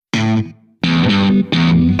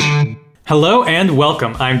Hello and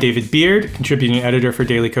welcome. I'm David Beard, contributing editor for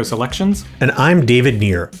Daily Kos Elections. And I'm David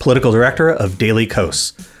Neer, political director of Daily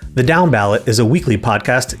Kos. The Down Ballot is a weekly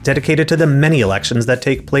podcast dedicated to the many elections that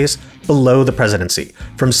take place below the presidency,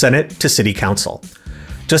 from Senate to City Council.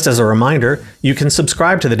 Just as a reminder, you can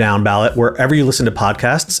subscribe to The Down Ballot wherever you listen to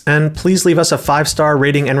podcasts, and please leave us a 5-star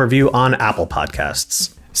rating and review on Apple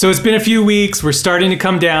Podcasts. So it's been a few weeks. We're starting to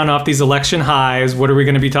come down off these election highs. What are we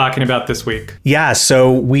going to be talking about this week? Yeah,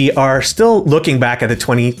 so we are still looking back at the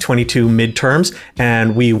 2022 midterms,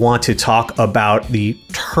 and we want to talk about the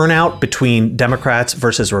turnout between Democrats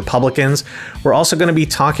versus Republicans. We're also going to be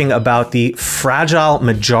talking about the fragile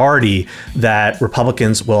majority that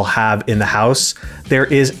Republicans will have in the House. There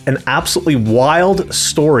is an absolutely wild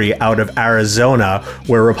story out of Arizona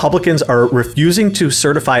where Republicans are refusing to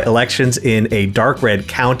certify elections in a dark red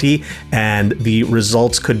county, and the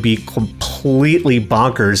results could be completely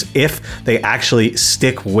bonkers if they actually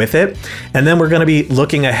stick with it. And then we're going to be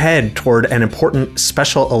looking ahead toward an important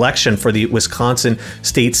special election for the Wisconsin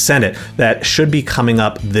State Senate that should be coming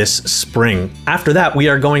up this spring. After that, we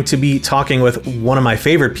are going to be talking with one of my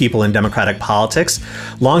favorite people in Democratic politics,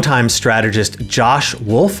 longtime strategist Josh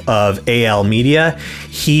Wolf of AL Media.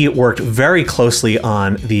 He worked very closely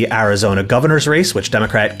on the Arizona governor's race, which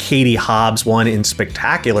Democrat Katie Hobbs won in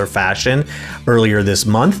spectacular fashion earlier this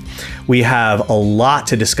month. We have a lot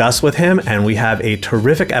to discuss with him, and we have a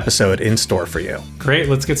terrific episode in store for you. Great,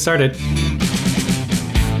 let's get started.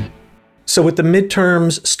 So with the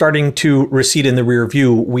midterms starting to recede in the rear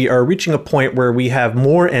view, we are reaching a point where we have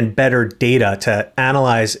more and better data to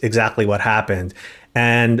analyze exactly what happened.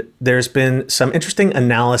 And there's been some interesting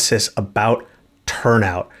analysis about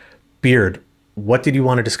turnout. Beard, what did you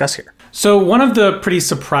want to discuss here? So one of the pretty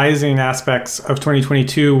surprising aspects of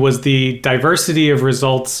 2022 was the diversity of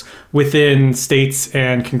results within states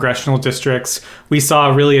and congressional districts. We saw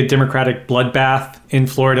really a Democratic bloodbath in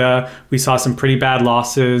Florida. We saw some pretty bad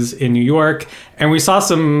losses in New York. And we saw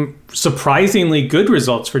some surprisingly good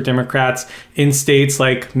results for Democrats in states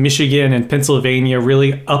like Michigan and Pennsylvania,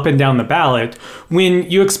 really up and down the ballot. When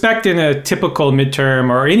you expect in a typical midterm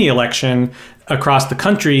or any election across the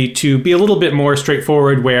country to be a little bit more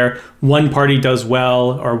straightforward, where one party does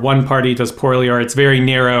well or one party does poorly, or it's very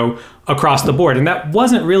narrow across the board. And that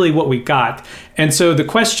wasn't really what we got. And so the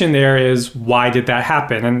question there is, why did that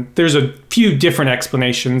happen? And there's a few different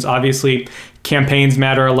explanations. Obviously, campaigns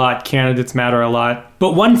matter a lot, candidates matter a lot.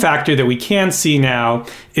 But one factor that we can see now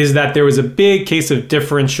is that there was a big case of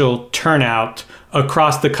differential turnout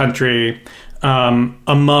across the country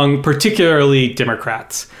among particularly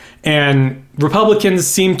Democrats. And Republicans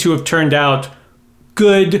seem to have turned out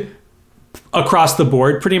good across the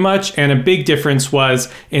board pretty much. And a big difference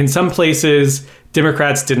was in some places,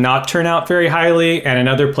 Democrats did not turn out very highly. And in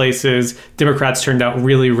other places, Democrats turned out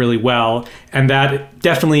really, really well. And that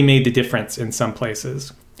definitely made the difference in some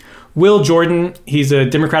places. Will Jordan, he's a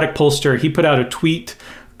Democratic pollster. He put out a tweet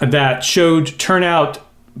that showed turnout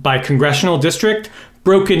by congressional district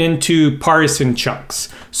broken into partisan chunks.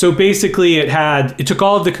 So basically it took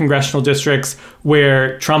all of the congressional districts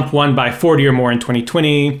where Trump won by 40 or more in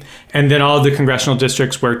 2020, and then all of the congressional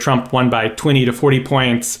districts where Trump won by 20 to 40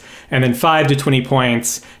 points, and then 5 to 20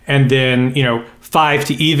 points, and then, 5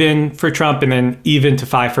 to even for Trump, and then even to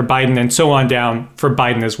 5 for Biden, and so on down for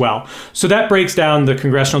Biden as well. So that breaks down the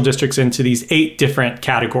congressional districts into these 8 different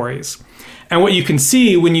categories. And what you can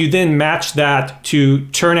see when you then match that to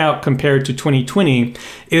turnout compared to 2020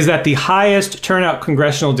 is that the highest turnout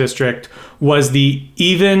congressional district was the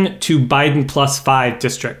even to Biden plus 5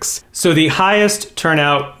 districts. So the highest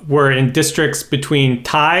turnout were in districts between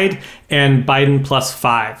tied and Biden plus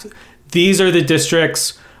 5. These are the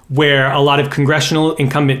districts where a lot of congressional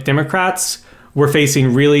incumbent Democrats were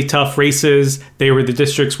facing really tough races. They were the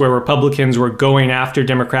districts where Republicans were going after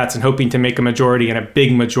Democrats and hoping to make a majority, and a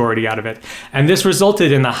big majority out of it. And this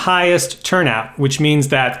resulted in the highest turnout, which means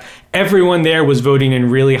that everyone there was voting in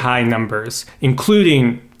really high numbers,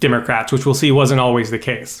 including Democrats, which we'll see wasn't always the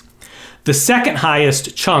case. The second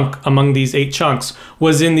highest chunk among these 8 chunks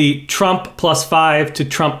was in the Trump plus 5 to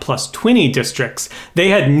Trump plus 20 districts.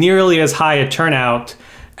 They had nearly as high a turnout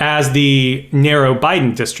as the narrow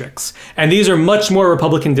Biden districts. And these are much more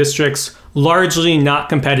Republican districts, largely not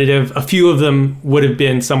competitive. A few of them would have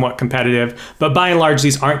been somewhat competitive, but by and large,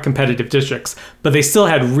 these aren't competitive districts. But they still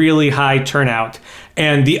had really high turnout.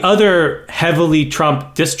 And the other heavily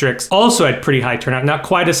Trump districts also had pretty high turnout, not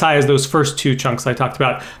quite as high as those first 2 chunks I talked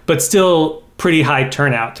about, but still pretty high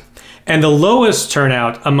turnout. And the lowest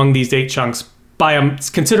turnout among these 8 chunks by a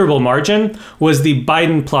considerable margin was the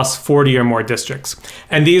Biden plus 40 or more districts.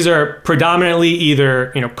 And these are predominantly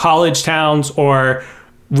either, college towns or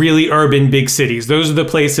really urban big cities. Those are the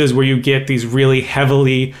places where you get these really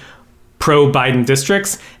heavily pro-Biden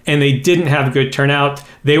districts, and they didn't have good turnout.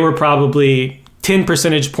 They were probably 10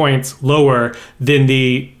 percentage points lower than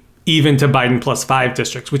the even to Biden plus 5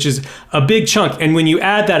 districts, which is a big chunk. And when you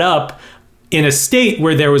add that up in a state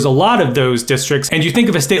where there was a lot of those districts, and you think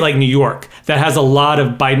of a state like New York that has a lot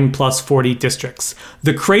of Biden plus 40 districts,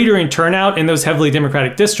 the crater in turnout in those heavily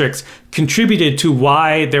Democratic districts contributed to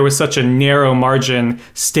why there was such a narrow margin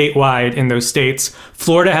statewide in those states.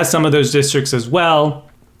 Florida has some of those districts as well.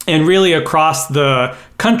 And really across the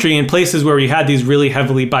country, in places where we had these really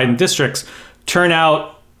heavily Biden districts,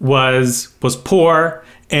 turnout was poor.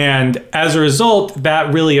 And as a result,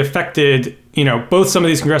 that really affected, both some of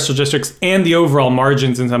these congressional districts and the overall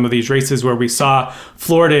margins in some of these races where we saw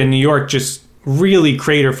Florida and New York just really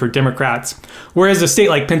crater for Democrats. Whereas a state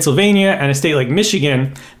like Pennsylvania and a state like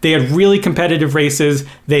Michigan, they had really competitive races.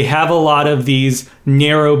 They have a lot of these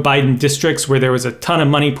narrow Biden districts where there was a ton of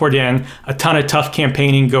money poured in, a ton of tough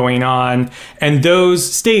campaigning going on. And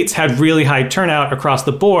those states had really high turnout across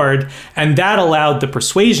the board. And that allowed the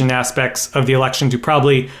persuasion aspects of the election to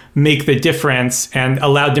probably make the difference and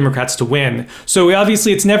allowed Democrats to win. So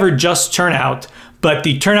obviously it's never just turnout, but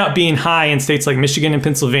the turnout being high in states like Michigan and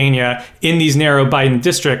Pennsylvania in these narrow Biden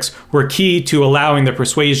districts were key to allowing the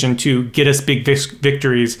persuasion to get us big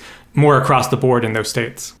victories more across the board in those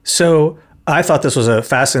states. So I thought this was a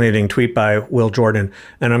fascinating tweet by Will Jordan,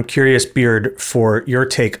 and I'm curious, Beard, for your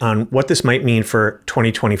take on what this might mean for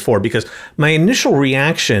 2024, because my initial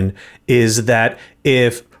reaction is that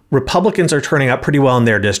if Republicans are turning out pretty well in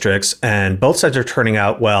their districts, and both sides are turning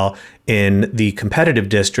out well in the competitive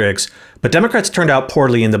districts, but Democrats turned out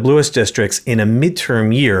poorly in the bluest districts in a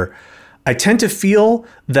midterm year, I tend to feel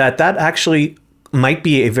that actually might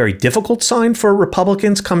be a very difficult sign for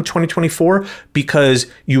Republicans come 2024, because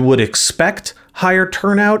you would expect higher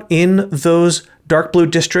turnout in those dark blue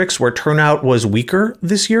districts where turnout was weaker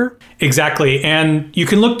this year? Exactly. And you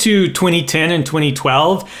can look to 2010 and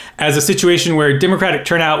 2012 as a situation where Democratic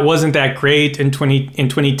turnout wasn't that great in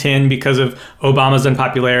 2010 because of Obama's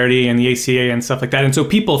unpopularity and the ACA and stuff like that. And so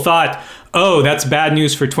people thought, oh, that's bad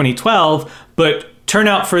news for 2012. But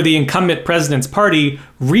turnout for the incumbent president's party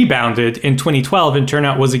rebounded in 2012, and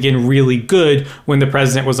turnout was again really good when the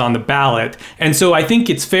president was on the ballot. And so I think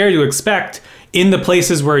it's fair to expect in the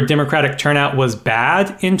places where Democratic turnout was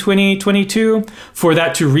bad in 2022, for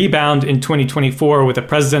that to rebound in 2024 with a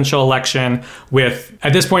presidential election with,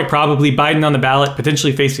 at this point, probably Biden on the ballot,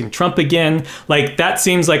 potentially facing Trump again. Like, that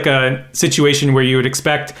seems like a situation where you would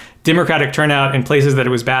expect Democratic turnout in places that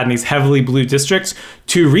it was bad in these heavily blue districts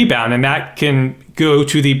to rebound. And that can go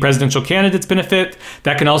to the presidential candidate's benefit.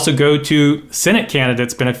 That can also go to Senate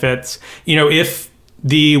candidates' benefits. If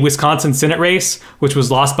the Wisconsin Senate race, which was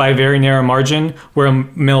lost by a very narrow margin, where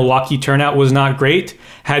Milwaukee turnout was not great,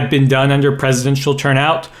 had been done under presidential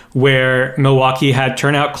turnout, where Milwaukee had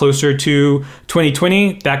turnout closer to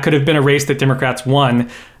 2020, that could have been a race that Democrats won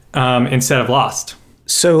instead of lost.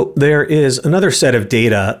 So there is another set of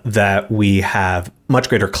data that we have much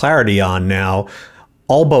greater clarity on now.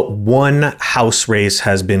 All but one House race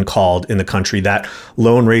has been called in the country. That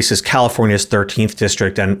lone race is California's 13th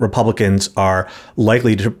district, and Republicans are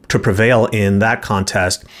likely to prevail in that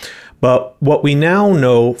contest. But what we now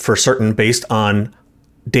know for certain, based on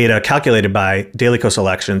data calculated by Daily Kos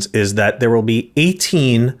Elections, is that there will be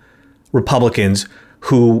 18 Republicans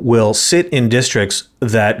who will sit in districts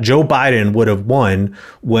that Joe Biden would have won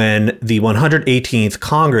when the 118th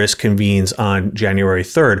Congress convenes on January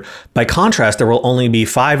 3rd. By contrast, there will only be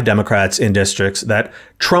 5 Democrats in districts that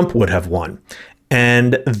Trump would have won.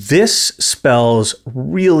 And this spells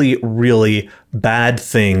really, really bad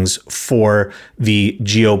things for the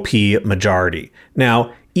GOP majority.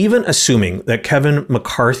 Now, even assuming that Kevin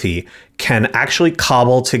McCarthy can actually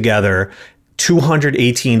cobble together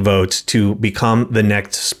 218 votes to become the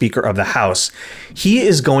next Speaker of the House, he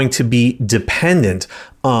is going to be dependent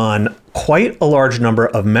on quite a large number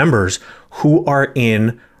of members who are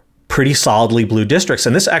in pretty solidly blue districts.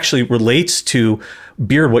 And this actually relates to,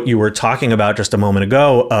 Beard, what you were talking about just a moment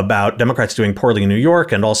ago about Democrats doing poorly in New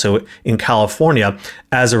York and also in California.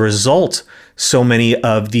 As a result, so many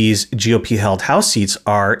of these GOP-held House seats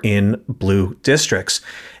are in blue districts.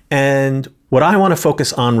 And what I want to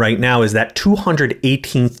focus on right now is that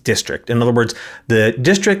 218th district. In other words, the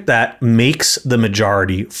district that makes the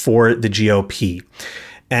majority for the GOP.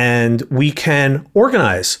 And we can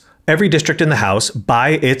organize every district in the House by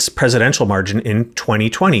its presidential margin in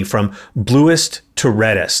 2020, from bluest to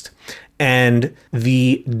reddest. And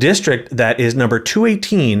the district that is number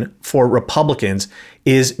 218 for Republicans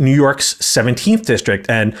is New York's 17th district.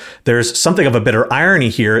 And there's something of a bitter irony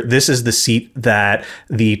here. This is the seat that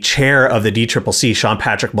the chair of the DCCC, Sean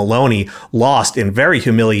Patrick Maloney, lost in very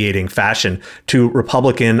humiliating fashion to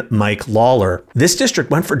Republican Mike Lawler. This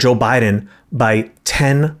district went for Joe Biden by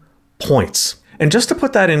 10 points. And just to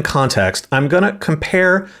put that in context, I'm going to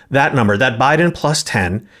compare that number, that Biden plus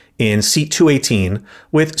 10 in seat 218,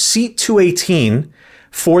 with seat 218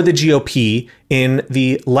 for the GOP in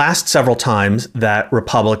the last several times that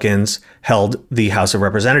Republicans held the House of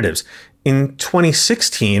Representatives. In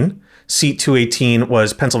 2016, seat 218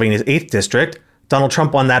 was Pennsylvania's 8th district. Donald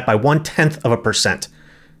Trump won that by 0.1%.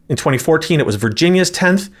 In 2014, it was Virginia's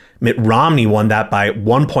 10th. Mitt Romney won that by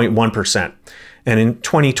 1.1%. And in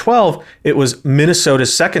 2012, it was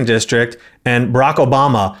Minnesota's 2nd district, and Barack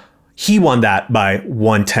Obama, he won that by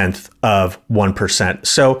 0.1%.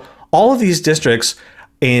 So all of these districts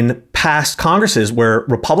in past Congresses where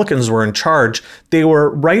Republicans were in charge, they were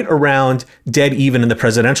right around dead even in the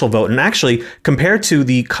presidential vote. And actually, compared to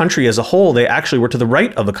the country as a whole, they actually were to the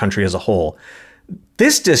right of the country as a whole.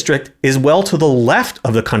 This district is well to the left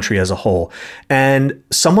of the country as a whole. And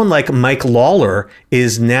someone like Mike Lawler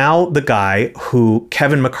is now the guy who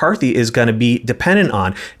Kevin McCarthy is going to be dependent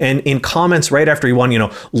on. And in comments right after he won,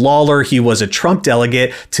 Lawler, he was a Trump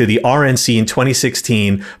delegate to the RNC in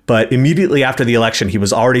 2016. But immediately after the election, he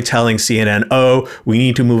was already telling CNN, we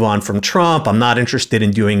need to move on from Trump. I'm not interested in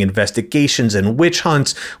doing investigations and witch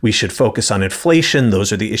hunts. We should focus on inflation.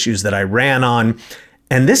 Those are the issues that I ran on.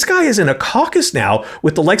 And this guy is in a caucus now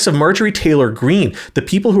with the likes of Marjorie Taylor Greene, the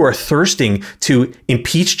people who are thirsting to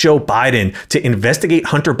impeach Joe Biden, to investigate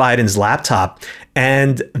Hunter Biden's laptop.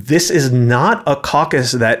 And this is not a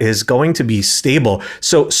caucus that is going to be stable.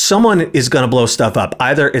 So someone is going to blow stuff up.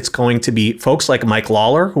 Either it's going to be folks like Mike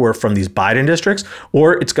Lawler, who are from these Biden districts,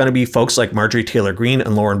 or it's going to be folks like Marjorie Taylor Greene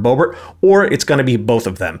and Lauren Boebert, or it's going to be both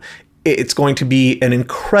of them. It's going to be an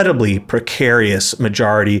incredibly precarious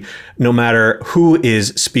majority, no matter who is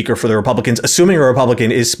Speaker for the Republicans, assuming a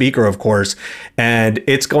Republican is Speaker, of course. And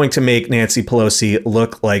it's going to make Nancy Pelosi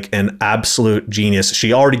look like an absolute genius.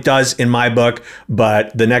 She already does in my book,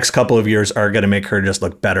 but the next couple of years are going to make her just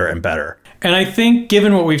look better and better. And I think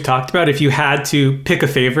given what we've talked about, if you had to pick a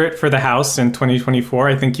favorite for the House in 2024,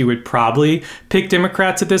 I think you would probably pick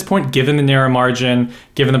Democrats at this point, given the narrow margin,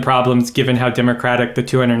 given the problems, given how Democratic the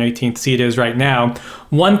 218th seat is right now.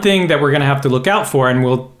 One thing that we're going to have to look out for, and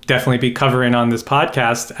we'll definitely be covering on this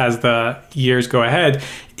podcast as the years go ahead,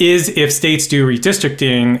 is if states do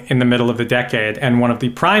redistricting in the middle of the decade. And one of the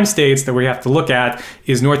prime states that we have to look at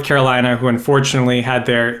is North Carolina, who unfortunately had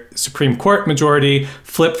their Supreme Court majority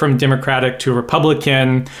flip from Democratic to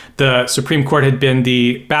Republican. The Supreme Court had been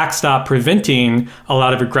the backstop preventing a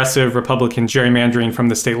lot of aggressive Republican gerrymandering from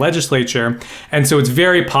the state legislature. And so it's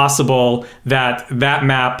very possible that that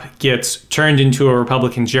map gets turned into a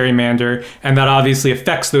Republican gerrymander, and that obviously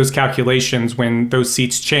affects those calculations when those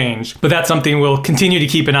seats change. But that's something we'll continue to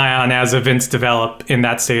keep an eye on as events develop in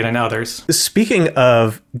that state and others. Speaking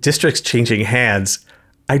of districts changing hands,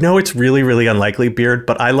 I know it's really, really unlikely, Beard,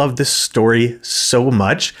 but I love this story so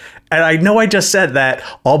much. And I know I just said that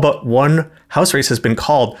all but one House race has been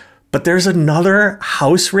called, but there's another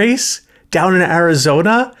House race down in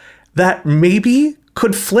Arizona that maybe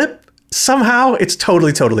could flip somehow. It's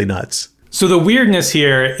totally, totally nuts. So the weirdness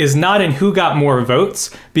here is not in who got more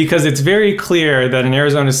votes, because it's very clear that in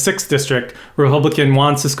Arizona's 6th district, Republican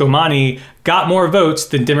Juan Ciscomani got more votes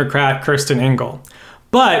than Democrat Kirsten Engel.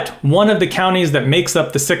 But one of the counties that makes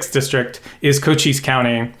up the 6th district is Cochise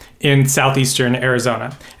County in southeastern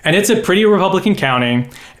Arizona. And it's a pretty Republican county,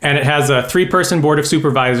 and it has a 3-person board of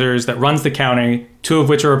supervisors that runs the county, 2 of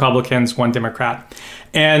which are Republicans, 1 Democrat.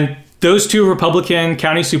 And those 2 Republican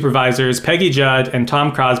county supervisors, Peggy Judd and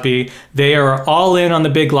Tom Crosby, they are all in on the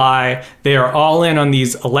big lie. They are all in on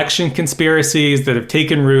these election conspiracies that have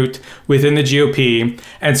taken root within the GOP.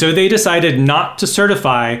 And so they decided not to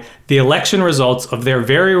certify the election results of their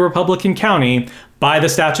very Republican county by the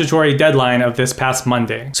statutory deadline of this past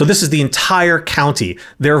Monday. So this is the entire county.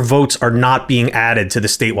 Their votes are not being added to the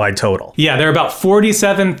statewide total. Yeah, there are about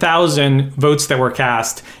 47,000 votes that were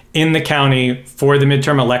cast in the county for the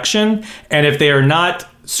midterm election. And if they are not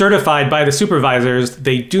certified by the supervisors,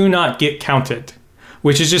 they do not get counted,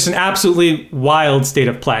 which is just an absolutely wild state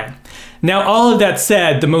of play. Now, all of that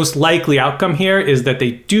said, the most likely outcome here is that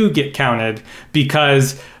they do get counted,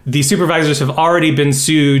 because the supervisors have already been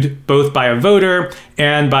sued both by a voter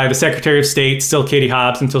and by the Secretary of State, still Katie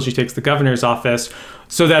Hobbs, until she takes the governor's office,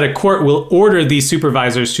 so that a court will order these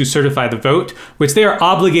supervisors to certify the vote, which they are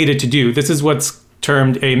obligated to do. This is what's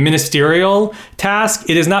termed a ministerial task.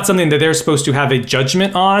 It is not something that they're supposed to have a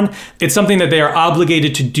judgment on. It's something that they are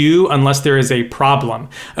obligated to do unless there is a problem.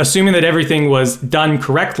 Assuming that everything was done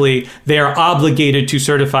correctly, they are obligated to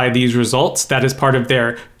certify these results. That is part of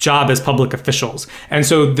their job as public officials. And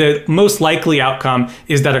so the most likely outcome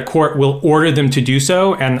is that a court will order them to do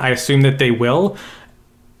so, and I assume that they will,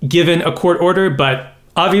 given a court order, but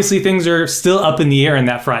obviously things are still up in the air in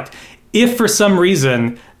that front. If for some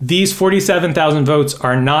reason these 47,000 votes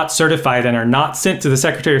are not certified and are not sent to the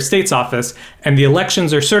Secretary of State's office, and the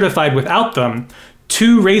elections are certified without them,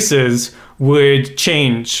 2 races would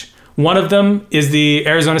change. One of them is the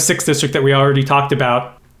Arizona 6th District that we already talked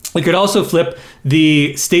about. We could also flip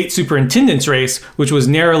the state superintendent's race, which was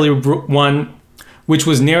narrowly won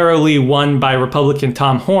by Republican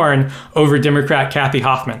Tom Horn over Democrat Kathy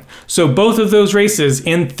Hoffman. So both of those races,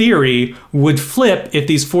 in theory, would flip if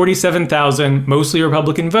these 47,000 mostly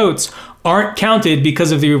Republican votes aren't counted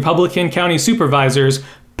because of the Republican county supervisors'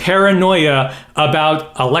 paranoia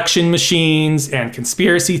about election machines and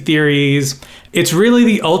conspiracy theories. It's really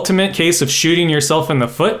the ultimate case of shooting yourself in the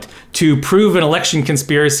foot to prove an election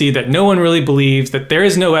conspiracy that no one really believes, that there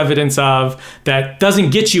is no evidence of, that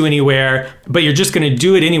doesn't get you anywhere, but you're just going to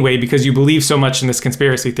do it anyway because you believe so much in this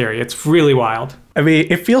conspiracy theory. It's really wild. I mean,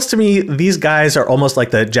 it feels to me these guys are almost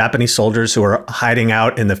like the Japanese soldiers who are hiding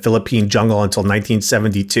out in the Philippine jungle until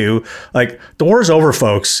 1972. Like, the war's over,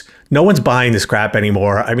 folks. No one's buying this crap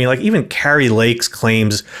anymore. I mean, like, even Carrie Lake's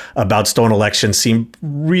claims about stolen elections seem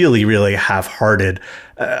really, really half-hearted.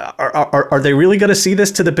 Are they really going to see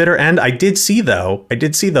this to the bitter end? I did see though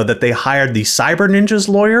that they hired the Cyber Ninjas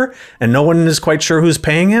lawyer, and no one is quite sure who's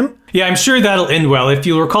paying him. Yeah, I'm sure that'll end well. If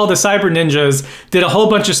you'll recall, the Cyber Ninjas did a whole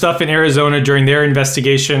bunch of stuff in Arizona during their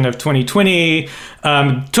investigation of 2020,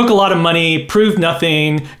 took a lot of money, proved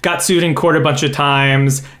nothing, got sued in court a bunch of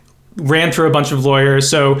times, ran through a bunch of lawyers.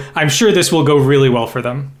 So I'm sure this will go really well for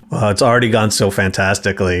them. Well, it's already gone so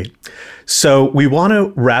fantastically. So we want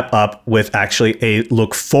to wrap up with actually a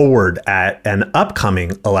look forward at an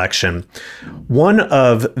upcoming election. One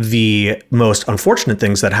of the most unfortunate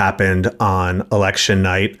things that happened on election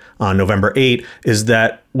night on November 8 is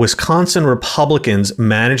that Wisconsin Republicans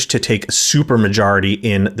managed to take a supermajority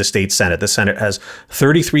in the state Senate. The Senate has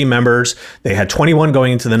 33 members. They had 21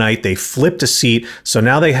 going into the night. They flipped a seat. So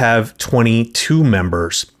now they have 22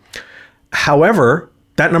 members. However,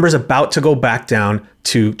 that number is about to go back down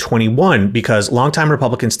to 21 because longtime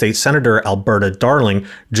Republican State Senator Alberta Darling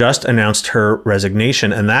just announced her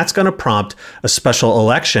resignation. And that's going to prompt a special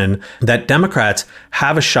election that Democrats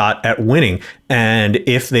have a shot at winning. And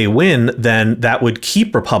if they win, then that would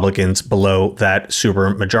keep Republicans below that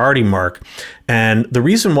supermajority mark. And the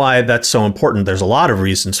reason why that's so important, there's a lot of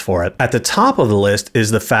reasons for it. At the top of the list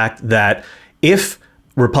is the fact that if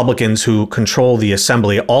Republicans who control the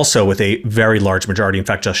assembly, also with a very large majority, in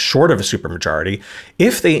fact, just short of a supermajority,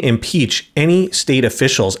 if they impeach any state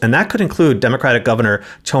officials, and that could include Democratic Governor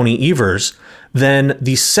Tony Evers, then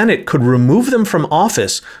the Senate could remove them from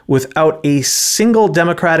office without a single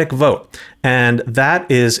Democratic vote. And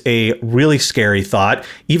that is a really scary thought.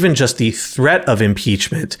 Even just the threat of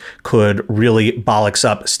impeachment could really bollocks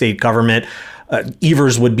up state government.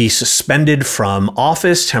 Evers would be suspended from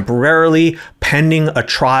office temporarily pending a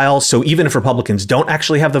trial. So even if Republicans don't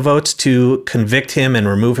actually have the votes to convict him and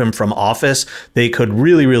remove him from office, they could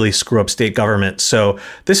really, really screw up state government. So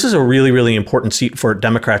this is a really, really important seat for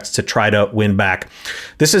Democrats to try to win back.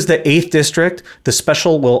 This is the 8th district. The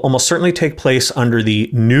special will almost certainly take place under the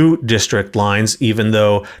new district lines, even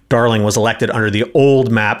though Darling was elected under the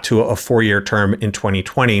old map to a 4-year term in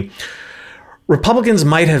 2020. Republicans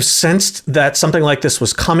might have sensed that something like this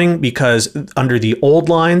was coming because under the old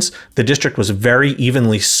lines, the district was very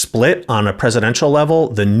evenly split on a presidential level.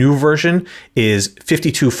 The new version is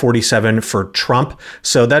 52-47 for Trump.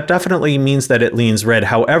 So that definitely means that it leans red.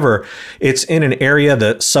 However, it's in an area,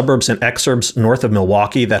 the suburbs and exurbs north of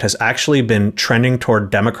Milwaukee, that has actually been trending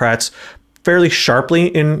toward Democrats fairly sharply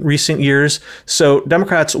in recent years. So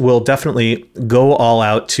Democrats will definitely go all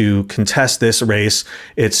out to contest this race.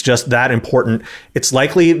 It's just that important. It's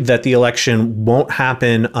likely that the election won't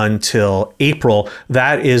happen until April.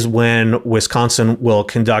 That is when Wisconsin will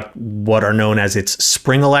conduct what are known as its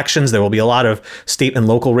spring elections. There will be a lot of state and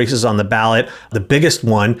local races on the ballot. The biggest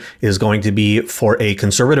one is going to be for a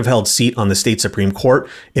conservative-held seat on the state Supreme Court.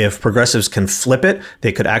 If progressives can flip it,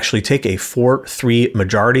 they could actually take a 4-3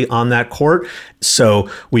 majority on that court. So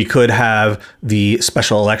we could have the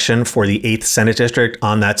special election for the 8th Senate District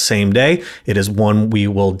on that same day. It is one we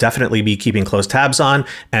will definitely be keeping close tabs on.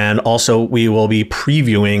 And also we will be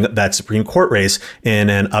previewing that Supreme Court race in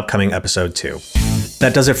an upcoming episode too.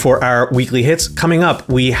 That does it for our weekly hits. Coming up,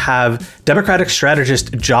 we have Democratic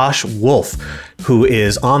strategist Josh Wolf, who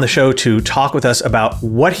is on the show to talk with us about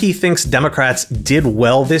what he thinks Democrats did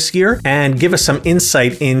well this year and give us some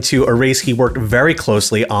insight into a race he worked very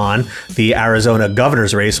closely on, the Arizona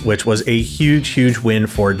governor's race, which was a huge, huge win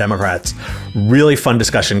for Democrats. Really fun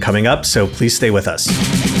discussion coming up, so please stay with us.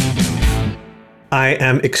 I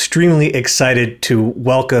am extremely excited to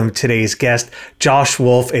welcome today's guest, Josh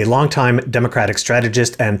Wolf, a longtime Democratic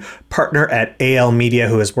strategist and partner at AL Media,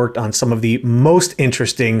 who has worked on some of the most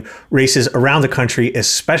interesting races around the country,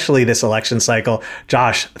 especially this election cycle.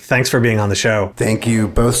 Josh, thanks for being on the show. Thank you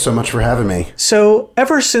both so much for having me. So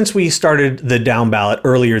ever since we started the down ballot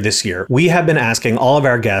earlier this year, we have been asking all of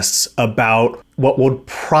our guests about what would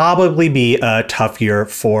probably be a tough year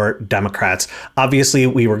for Democrats. Obviously,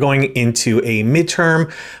 we were going into a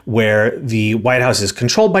midterm where the White House is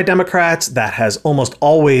controlled by Democrats. That has almost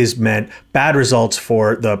always meant bad results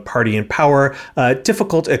for the party in power,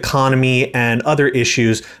 difficult economy, and other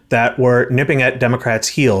issues that were nipping at Democrats'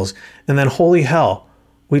 heels. And then, holy hell,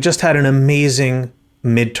 we just had an amazing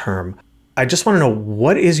midterm. I just want to know,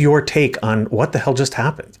 what is your take on what the hell just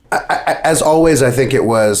happened? As always, I think it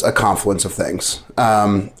was a confluence of things.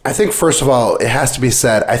 I think, first of all, it has to be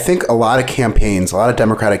said, I think a lot of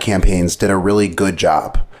Democratic campaigns did a really good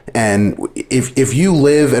job. And if you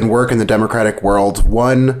live and work in the Democratic world,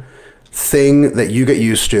 one thing that you get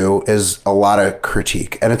used to is a lot of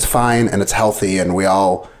critique. And it's fine and it's healthy and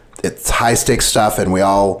it's high stakes stuff and we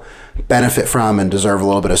all benefit from and deserve a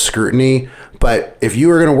little bit of scrutiny. But if you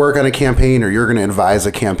are going to work on a campaign or you're going to advise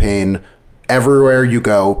a campaign, everywhere you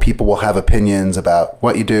go, people will have opinions about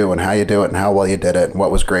what you do and how you do it and how well you did it and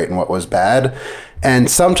what was great and what was bad. And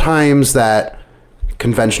sometimes that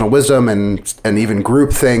conventional wisdom and even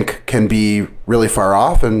groupthink can be really far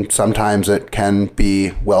off, and sometimes it can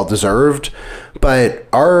be well-deserved. But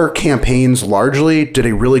our campaigns largely did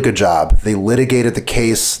a really good job. They litigated the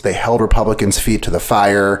case. They held Republicans' feet to the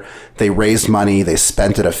fire. They raised money. They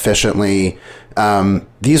spent it efficiently.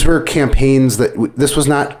 These were campaigns this was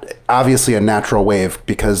not obviously a natural wave,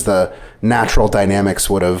 because the natural dynamics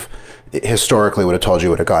historically would have told you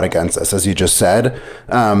would have gone against us, as you just said.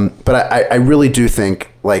 But I really do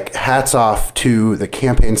think, like, hats off to the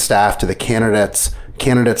campaign staff, to the candidates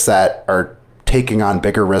that are taking on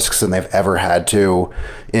bigger risks than they've ever had to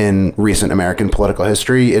in recent American political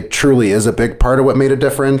history. It truly is a big part of what made a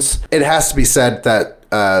difference. It has to be said that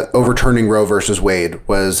overturning Roe versus Wade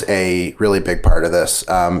was a really big part of this.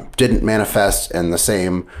 Didn't manifest in the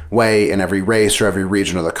same way in every race or every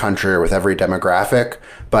region of the country or with every demographic,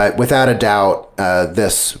 but without a doubt,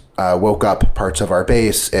 this woke up parts of our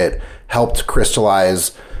base. It helped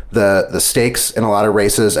crystallize the stakes in a lot of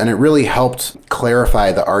races, and it really helped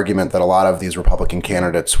clarify the argument that a lot of these Republican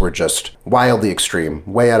candidates were just wildly extreme,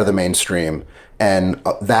 way out of the mainstream. And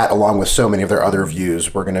that, along with so many of their other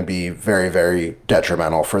views, were going to be very, very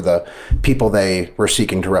detrimental for the people they were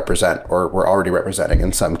seeking to represent, or were already representing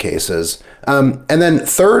in some cases. And then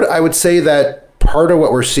third, I would say that part of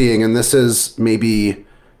what we're seeing, and this is maybe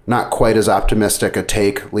not quite as optimistic a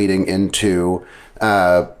take leading into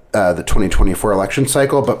the 2024 election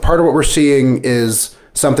cycle, but part of what we're seeing is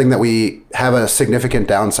something that we have a significant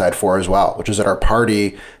downside for as well, which is that our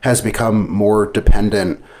party has become more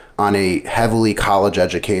dependent on a heavily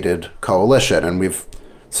college-educated coalition. And we've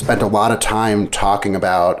spent a lot of time talking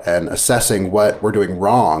about and assessing what we're doing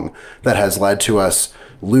wrong that has led to us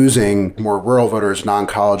losing more rural voters,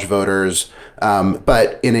 non-college voters.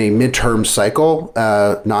 But in a midterm cycle,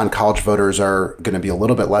 non-college voters are going to be a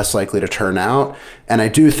little bit less likely to turn out. And I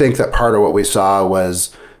do think that part of what we saw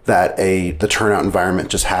was that the turnout environment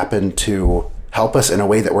just happened to help us in a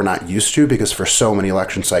way that we're not used to, because for so many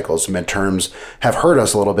election cycles, midterms have hurt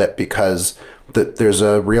us a little bit because there's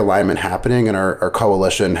a realignment happening, and our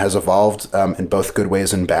coalition has evolved in both good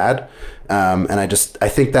ways and bad. And I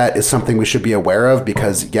think that is something we should be aware of,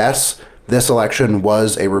 because yes, this election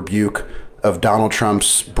was a rebuke of Donald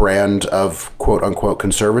Trump's brand of quote unquote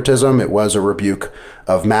conservatism. It was a rebuke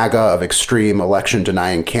of MAGA, of extreme election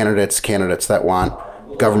denying candidates that want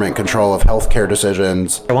government control of healthcare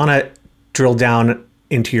decisions. I want to drill down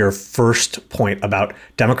into your first point about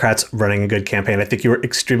Democrats running a good campaign. I think you were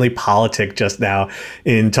extremely politic just now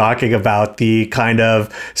in talking about the kind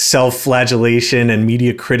of self-flagellation and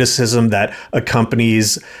media criticism that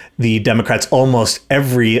accompanies the Democrats almost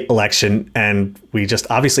every election. And we just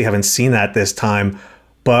obviously haven't seen that this time.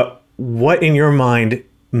 But what in your mind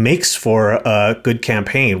makes for a good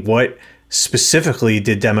campaign? What specifically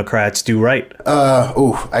did Democrats do right?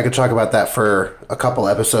 I could talk about that for a couple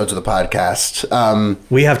episodes of the podcast.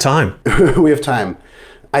 We have time. We have time.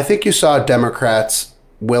 I think you saw Democrats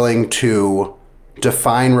willing to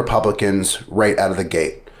define Republicans right out of the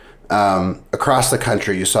gate. Across the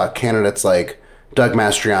country, you saw candidates like Doug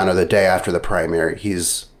Mastriano the day after the primary.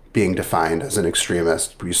 He's being defined as an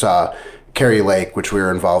extremist. You saw Kari Lake, which we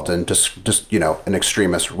were involved in, just an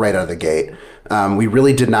extremist right out of the gate. We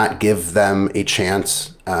really did not give them a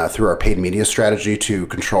chance through our paid media strategy to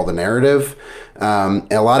control the narrative.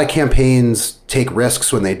 And a lot of campaigns take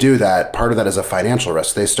risks when they do that. Part of that is a financial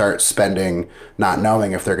risk. They start spending not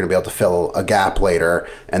knowing if they're going to be able to fill a gap later.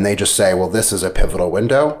 And they just say, well, this is a pivotal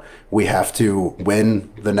window. We have to win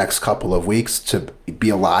the next couple of weeks to be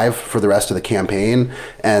alive for the rest of the campaign.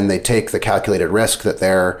 And they take the calculated risk that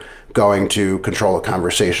they're going to control a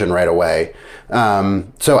conversation right away.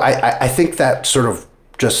 So I think that sort of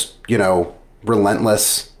just,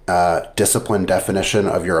 relentless discipline definition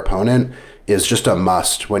of your opponent is just a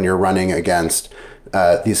must when you're running against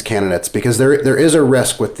these candidates, because there is a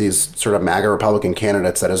risk with these sort of MAGA Republican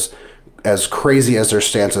candidates that is as crazy as their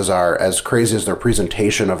stances are, as crazy as their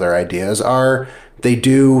presentation of their ideas are, they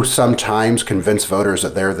do sometimes convince voters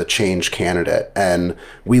that they're the change candidate. And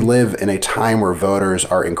we live in a time where voters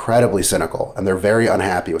are incredibly cynical and they're very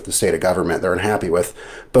unhappy with the state of government. They're unhappy with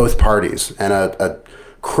both parties. And a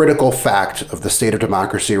critical fact of the state of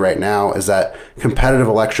democracy right now is that competitive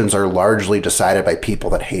elections are largely decided by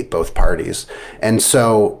people that hate both parties. And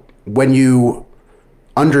so when you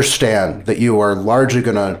understand that you are largely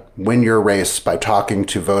going to win your race by talking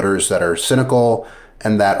to voters that are cynical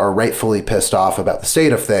and that are rightfully pissed off about the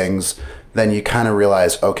state of things, then you kind of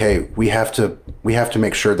realize, okay, we have to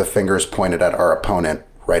make sure the finger is pointed at our opponent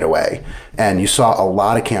right away. And you saw a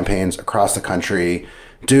lot of campaigns across the country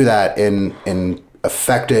do that in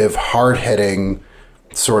effective, hard-hitting,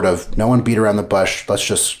 sort of no one beat around the bush. Let's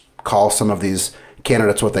just call some of these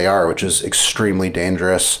candidates what they are, which is extremely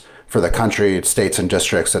dangerous for the country, states, and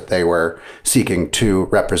districts that they were seeking to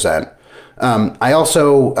represent. I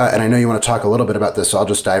also, and I know you want to talk a little bit about this, so I'll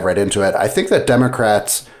just dive right into it. I think that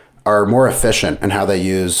Democrats are more efficient in how they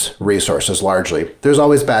use resources largely. There's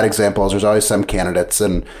always bad examples. There's always some candidates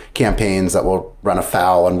and campaigns that will run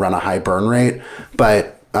afoul and run a high burn rate.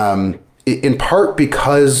 But in part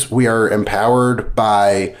because we are empowered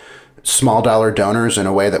by small dollar donors in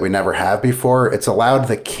a way that we never have before, it's allowed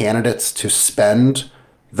the candidates to spend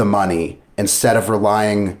the money instead of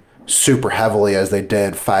relying super heavily as they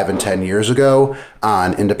did 5 and 10 years ago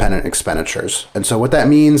on independent expenditures. And so what that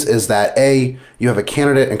means is that you have a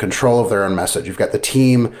candidate in control of their own message. You've got the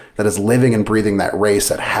team that is living and breathing that race,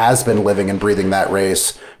 that has been living and breathing that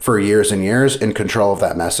race for years and years, in control of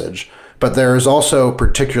that message. But there is also,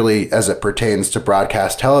 particularly as it pertains to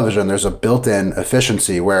broadcast television, there's a built-in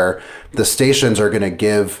efficiency where the stations are going to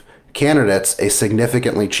give candidates a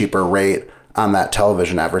significantly cheaper rate on that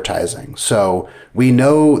television advertising. So we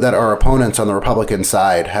know that our opponents on the Republican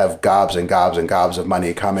side have gobs and gobs and gobs of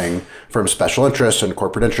money coming from special interests and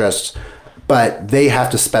corporate interests, but they have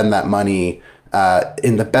to spend that money.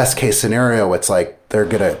 In the best case scenario, it's like they're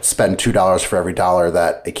going to spend $2 for every dollar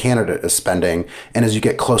that a candidate is spending. And as you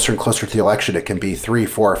get closer and closer to the election, it can be 3,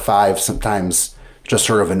 4, 5, sometimes just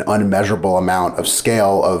sort of an unmeasurable amount of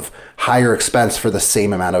scale of higher expense for the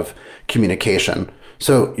same amount of communication.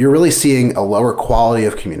 So you're really seeing a lower quality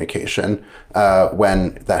of communication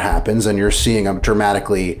when that happens, and you're seeing a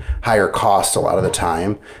dramatically higher cost a lot of the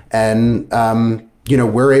time. And,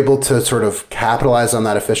 we're able to sort of capitalize on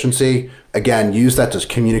that efficiency. Again, use that to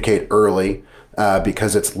communicate early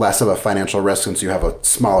because it's less of a financial risk since you have a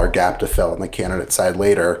smaller gap to fill on the candidate side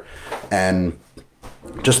later. And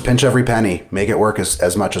just pinch every penny, make it work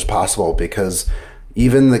as much as possible, because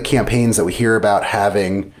even the campaigns that we hear about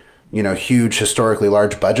having huge, historically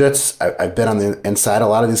large budgets. I've been on the inside a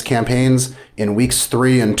lot of these campaigns. In weeks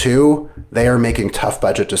 3 and 2, they are making tough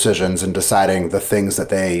budget decisions and deciding the things that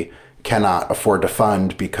they cannot afford to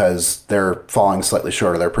fund because they're falling slightly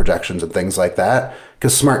short of their projections and things like that.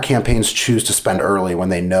 Because smart campaigns choose to spend early when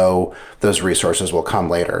they know those resources will come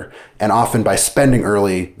later. And often by spending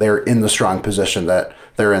early, they're in the strong position that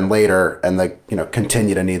they're in later, and they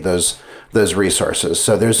continue to need those resources.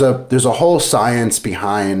 So there's a whole science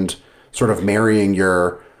behind sort of marrying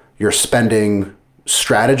your spending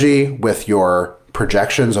strategy with your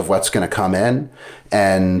projections of what's going to come in,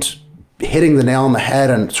 and hitting the nail on the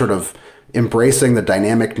head and sort of embracing the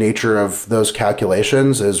dynamic nature of those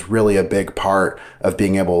calculations is really a big part of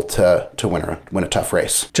being able to win a tough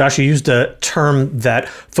race. Josh, you used a term that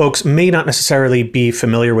folks may not necessarily be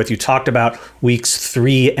familiar with. You talked about weeks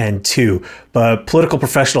 3 and 2, but political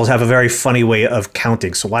professionals have a very funny way of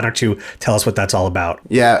counting. So why don't you tell us what that's all about?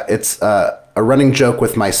 Yeah, it's a running joke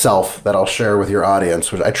with myself that I'll share with your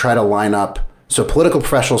audience, which I try to line up So political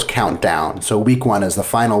professionals count down. So week 1 is the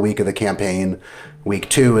final week of the campaign. Week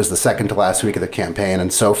 2 is the second to last week of the campaign,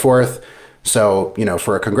 and so forth. So,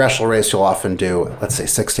 for a congressional race, you'll often do, let's say,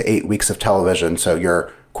 6 to 8 weeks of television. So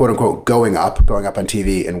you're, quote unquote, going up on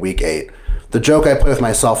TV in week 8. The joke I play with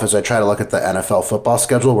myself is I try to look at the NFL football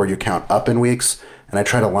schedule where you count up in weeks, and I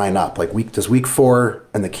try to line up, like, does week 4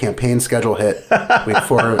 and the campaign schedule hit week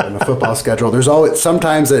 4 and the football schedule? There's always,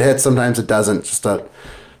 sometimes it hits, sometimes it doesn't. Just a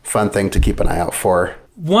fun thing to keep an eye out for.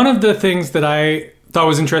 One of the things that I thought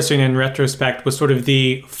was interesting in retrospect was sort of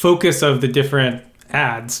the focus of the different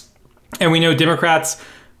ads. And we know Democrats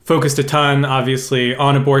focused a ton, obviously,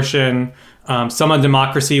 on abortion, some on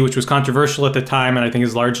democracy, which was controversial at the time, and I think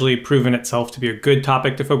has largely proven itself to be a good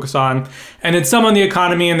topic to focus on. And then some on the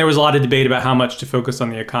economy, and there was a lot of debate about how much to focus on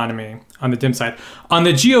the economy on the Dem side. On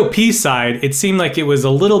the GOP side, it seemed like it was a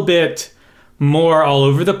little bit more all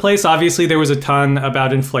over the place. Obviously, there was a ton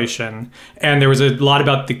about inflation, and there was a lot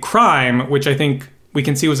about the crime, which I think we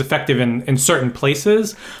can see was effective in certain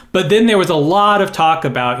places. But then there was a lot of talk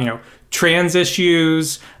about, trans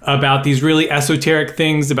issues, about these really esoteric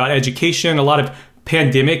things, about education, a lot of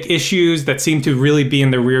pandemic issues that seem to really be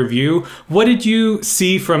in the rear view. What did you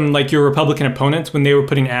see from your Republican opponents when they were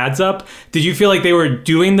putting ads up? Did you feel like they were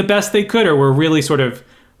doing the best they could, or were really sort of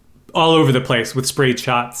all over the place with sprayed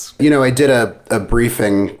shots? I did a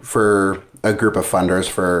briefing for a group of funders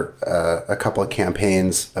for a couple of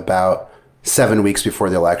campaigns about 7 weeks before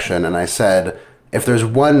the election. And I said, if there's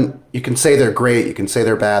one, you can say they're great, you can say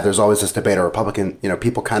they're bad. There's always this debate. A Republican,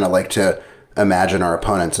 people kind of like to imagine our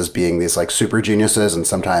opponents as being these super geniuses. And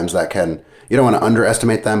sometimes that can, you don't want to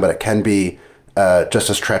underestimate them, but it can be just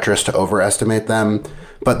as treacherous to overestimate them.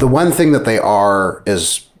 But the one thing that they are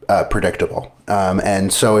is predictable.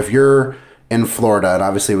 And so if you're in Florida, and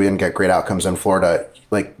obviously we didn't get great outcomes in Florida,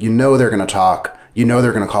 they're going to talk, they're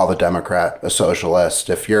going to call the Democrat a socialist.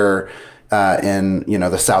 If you're in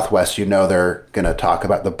the Southwest, they're going to talk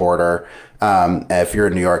about the border. If you're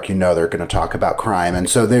in New York, they're going to talk about crime. And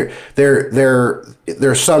so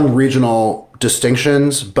there's some regional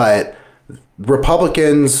distinctions, but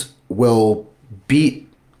Republicans will beat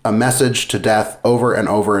a message to death over and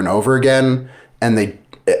over and over again. And they,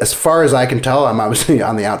 as far as I can tell, I'm obviously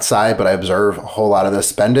on the outside, but I observe a whole lot of this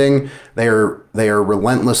spending. They are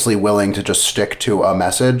relentlessly willing to just stick to a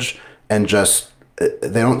message and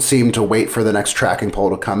they don't seem to wait for the next tracking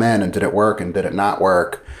poll to come in and did it work and did it not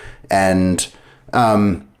work. And,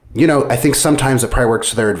 I think sometimes it probably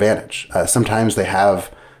works to their advantage. Sometimes they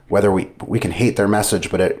have, whether we can hate their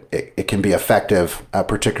message, but it can be effective,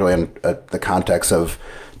 particularly in the context of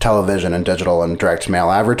television and digital and direct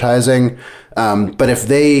mail advertising. But if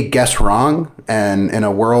they guess wrong, and in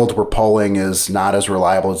a world where polling is not as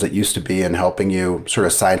reliable as it used to be in helping you sort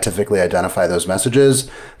of scientifically identify those messages,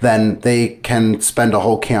 then they can spend a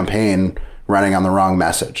whole campaign running on the wrong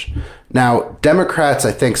message. Now, Democrats,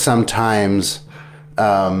 I think sometimes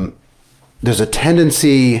there's a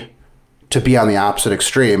tendency to be on the opposite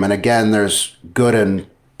extreme. And again, there's good and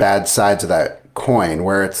bad sides of that coin,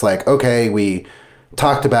 where it's like, okay, we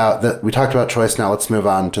talked about choice, now let's move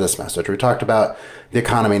on to this message. We talked about the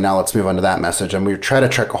economy, now let's move on to that message. And we try to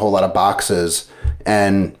check a whole lot of boxes.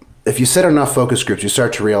 And if you sit in enough focus groups, you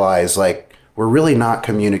start to realize we're really not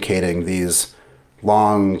communicating these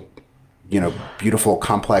long, beautiful,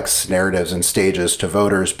 complex narratives and stages to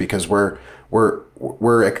voters because we're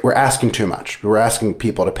asking too much. We're asking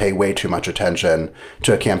people to pay way too much attention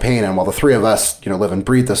to a campaign. And while the three of us, live and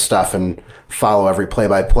breathe this stuff and follow every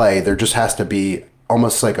play-by-play, there just has to be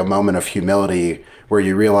almost like a moment of humility where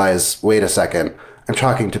you realize, wait a second, I'm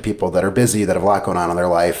talking to people that are busy, that have a lot going on in their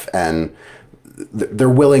life, and they're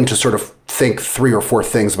willing to sort of think 3 or 4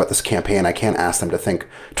 things about this campaign. I can't ask them to think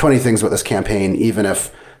 20 things about this campaign, even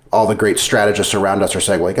if all the great strategists around us are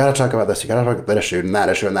saying, well, you got to talk about this, you got to talk about that issue, and that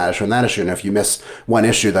issue, and that issue, and that issue. And if you miss one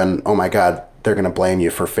issue, then, oh my God, they're going to blame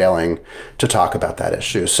you for failing to talk about that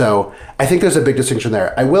issue. So I think there's a big distinction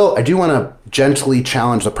there. I do want to gently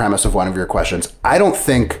challenge the premise of one of your questions. I don't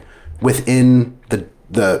think within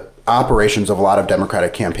the operations of a lot of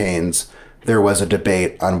Democratic campaigns, there was a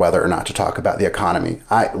debate on whether or not to talk about the economy.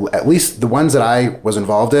 At least the ones that I was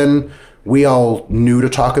involved in, we all knew to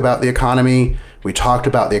talk about the economy. We talked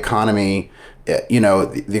about the economy.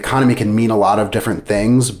 The economy can mean a lot of different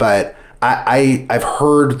things, but I've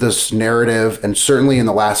heard this narrative, and certainly in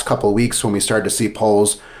the last couple of weeks when we started to see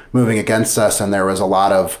polls moving against us, and there was a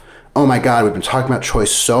lot of, oh my God, we've been talking about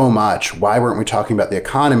choice so much. Why weren't we talking about the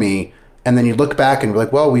economy? And then you look back and be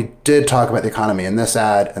like, well, we did talk about the economy in this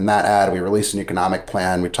ad and that ad. We released an economic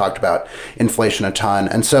plan. We talked about inflation a ton.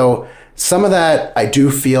 And so some of that I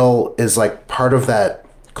do feel is part of that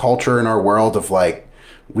culture in our world of like,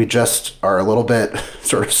 we just are a little bit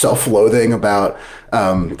sort of self-loathing about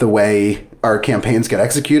the way our campaigns get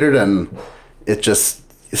executed, and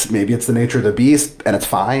maybe it's the nature of the beast, and it's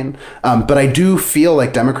fine. But I do feel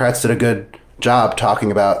like Democrats did a good job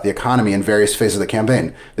talking about the economy in various phases of the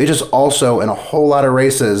campaign. They just also, in a whole lot of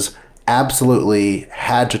races, absolutely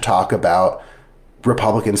had to talk about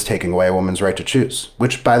Republicans taking away a woman's right to choose,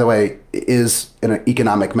 which, by the way, is an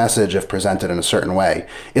economic message if presented in a certain way.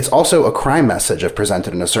 It's also a crime message if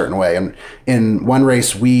presented in a certain way. And in one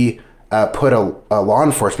race, we put a law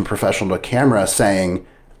enforcement professional to camera saying,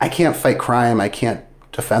 I can't fight crime, I can't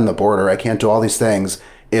defend the border, I can't do all these things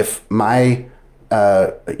if my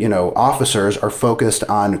officers are focused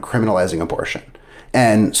on criminalizing abortion.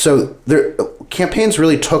 And so campaigns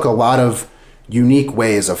really took a lot of unique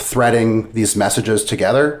ways of threading these messages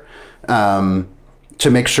together to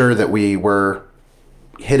make sure that we were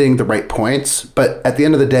hitting the right points. But at the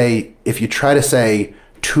end of the day, if you try to say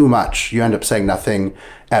too much, you end up saying nothing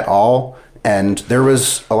at all. And there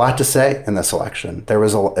was a lot to say in this election.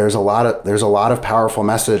 There's a lot of powerful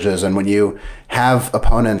messages. And when you have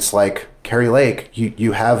opponents like Kari Lake,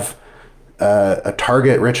 you have a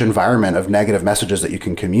target-rich environment of negative messages that you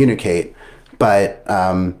can communicate. But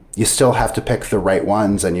you still have to pick the right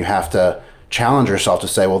ones, and you have to challenge yourself to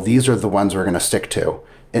say, well, these are the ones we're going to stick to,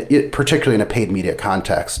 particularly in a paid media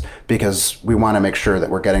context, because we want to make sure that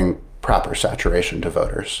we're getting proper saturation to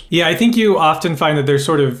voters. Yeah, I think you often find that there's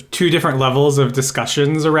sort of two different levels of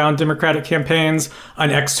discussions around Democratic campaigns. An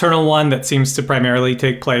external one that seems to primarily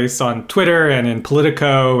take place on Twitter and in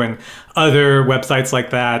Politico and other websites like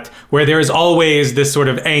that, where there is always this sort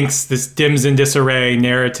of angst, this dims and disarray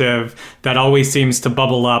narrative that always seems to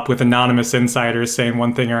bubble up with anonymous insiders saying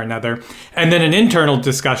one thing or another. And then an internal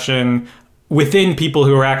discussion within people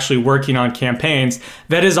who are actually working on campaigns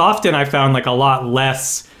that is often, I found, like a lot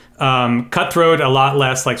less cutthroat, a lot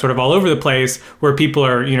less like sort of all over the place, where people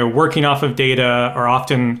are, working off of data, are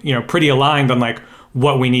often, pretty aligned on like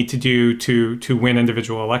what we need to do to win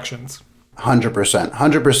individual elections.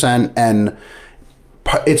 100%. And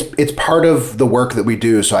it's part of the work that we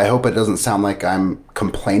do. So I hope it doesn't sound like I'm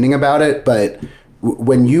complaining about it, but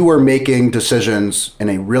when you are making decisions in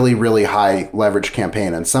a really, really high leverage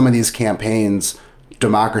campaign, and some of these campaigns,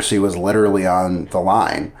 democracy was literally on the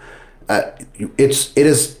line. It's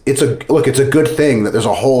a good thing that there's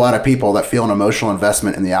a whole lot of people that feel an emotional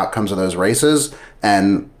investment in the outcomes of those races,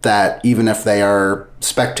 and that even if they are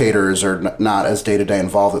spectators or not as day-to-day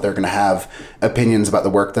involved, that they're going to have opinions about the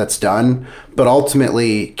work that's done. But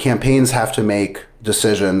ultimately, campaigns have to make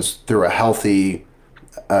decisions through a healthy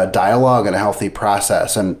dialogue and a healthy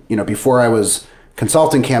process. And before I was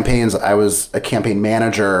consulting campaigns, I was a campaign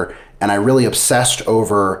manager, and I really obsessed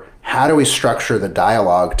over how do we structure the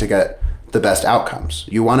dialogue to get the best outcomes.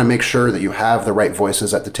 You want to make sure that you have the right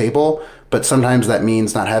voices at the table, but sometimes that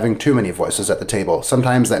means not having too many voices at the table.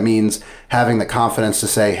 Sometimes that means having the confidence to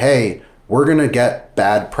say, hey, we're going to get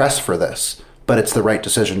bad press for this, but it's the right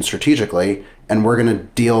decision strategically, and we're going to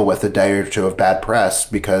deal with a day or two of bad press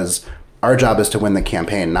because our job is to win the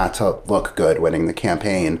campaign, not to look good winning the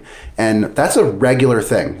campaign. And that's a regular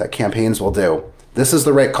thing that campaigns will do. This is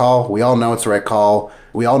the right call. We all know it's the right call.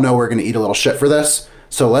 We all know we're going to eat a little shit for this.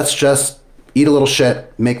 So let's just eat a little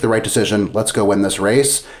shit, make the right decision. Let's go win this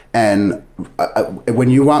race. And when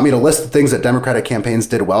you want me to list the things that Democratic campaigns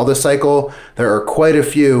did well this cycle, there are quite a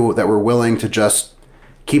few that were willing to just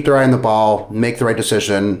keep their eye on the ball, make the right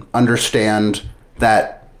decision, understand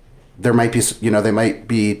that there might be, they might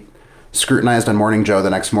be scrutinized on Morning Joe the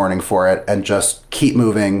next morning for it, and just keep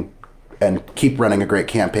moving and keep running a great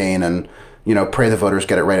campaign, and pray the voters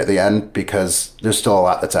get it right at the end, because there's still a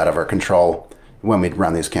lot that's out of our control when we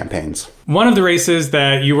run these campaigns. One of the races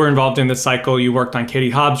that you were involved in this cycle, you worked on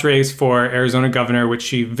Katie Hobbs' race for Arizona governor, which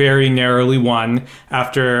she very narrowly won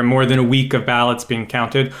after more than a week of ballots being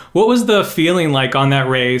counted. What was the feeling like on that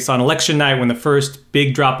race on election night when the first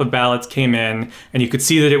big drop of ballots came in and you could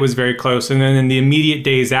see that it was very close? And then in the immediate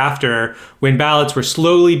days after, when ballots were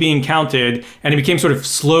slowly being counted and it became sort of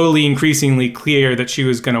slowly, increasingly clear that she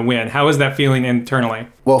was going to win. How was that feeling internally?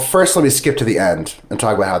 Well, first, let me skip to the end and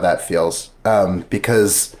talk about how that feels,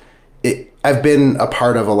 because I've been a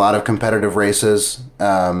part of a lot of competitive races,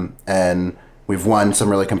 and we've won some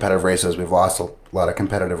really competitive races. We've lost a lot of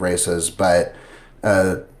competitive races, but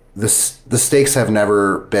the stakes have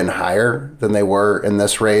never been higher than they were in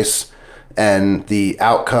this race. And the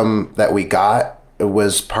outcome that we got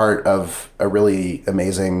was part of a really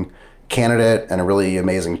amazing candidate and a really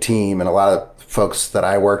amazing team. And a lot of folks that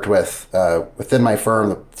I worked with within my firm,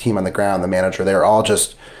 the team on the ground, the manager, they're all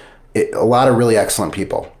just a lot of really excellent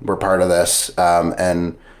people were part of this,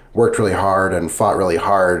 and worked really hard and fought really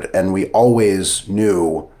hard. And we always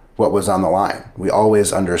knew what was on the line. We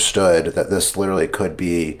always understood that this literally could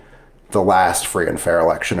be the last free and fair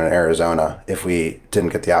election in Arizona if we didn't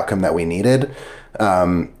get the outcome that we needed.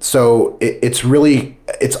 So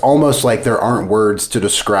it's almost like there aren't words to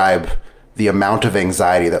describe the amount of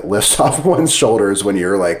anxiety that lifts off one's shoulders when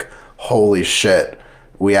you're like, holy shit,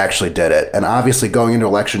 we actually did it. And obviously going into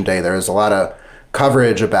election day, there is a lot of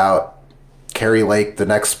coverage about Kari Lake, the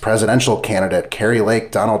next presidential candidate, Kari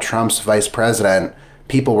Lake, Donald Trump's vice president.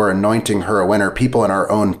 People were anointing her a winner. People in our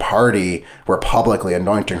own party were publicly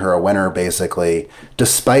anointing her a winner, basically,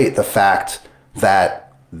 despite the fact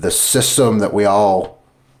that the system that we all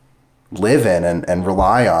live in and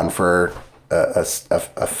rely on for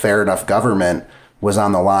a fair enough government was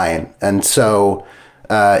on the line. And so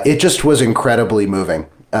it just was incredibly moving.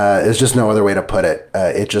 There's just no other way to put it.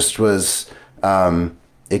 It just was,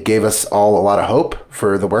 it gave us all a lot of hope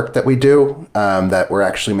for the work that we do, that we're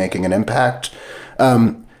actually making an impact.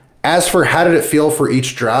 As for how did it feel for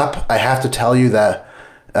each drop, I have to tell you that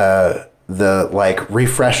the like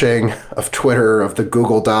refreshing of Twitter, of the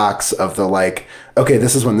Google Docs, of the like, okay,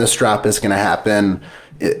 this is when this drop is going to happen,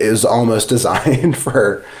 is almost designed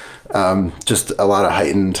for just a lot of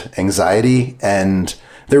heightened anxiety. And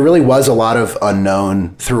there really was a lot of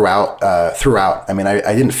unknown throughout. I mean,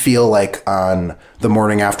 I didn't feel like on the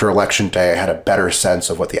morning after election day, I had a better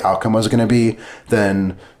sense of what the outcome was going to be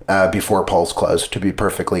than before polls closed, to be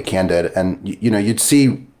perfectly candid. And, you'd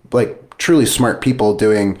see like truly smart people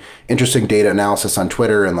doing interesting data analysis on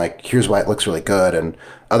Twitter and like, here's why it looks really good. And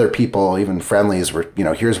other people, even friendlies, were,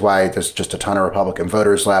 here's why there's just a ton of Republican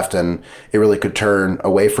voters left and it really could turn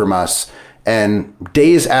away from us. And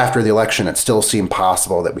days after the election, it still seemed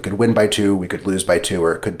possible that we could win by 2, we could lose by 2,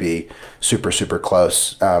 or it could be super, super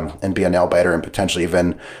close, and be a nail biter and potentially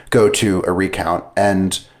even go to a recount.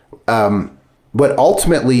 And what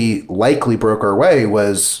ultimately likely broke our way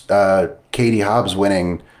was Katie Hobbs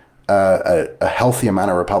winning a healthy amount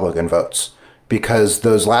of Republican votes, because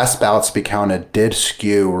those last ballots to be counted did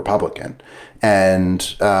skew Republican.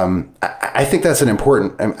 And I think that's an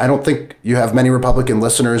important, I don't think you have many Republican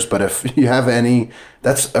listeners, but if you have any,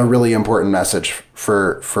 that's a really important message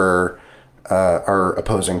for our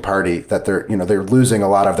opposing party, that they're losing a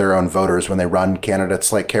lot of their own voters when they run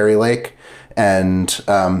candidates like Kari Lake. And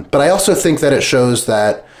but I also think that it shows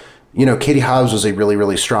that, Katie Hobbs was a really,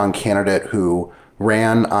 really strong candidate who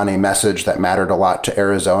ran on a message that mattered a lot to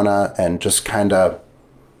Arizona, and just kind of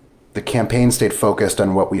the campaign stayed focused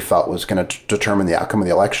on what we felt was going to determine the outcome of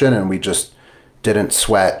the election. And we just didn't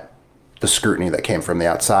sweat the scrutiny that came from the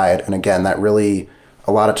outside. And again, that really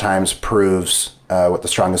a lot of times proves what the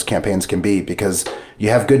strongest campaigns can be, because you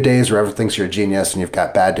have good days where everyone thinks you're a genius, and you've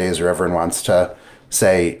got bad days where everyone wants to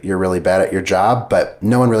say you're really bad at your job, but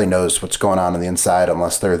no one really knows what's going on the inside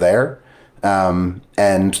unless they're there. And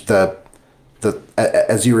the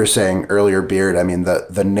as you were saying earlier, Beard, I mean,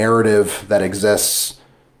 the narrative that exists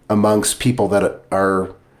amongst people that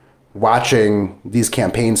are watching these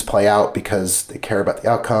campaigns play out because they care about the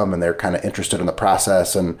outcome and they're kind of interested in the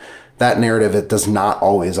process, and that narrative, it does not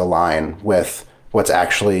always align with what's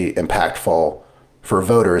actually impactful for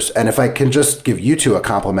voters. And if I can just give you two a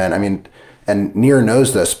compliment, I mean, and Nir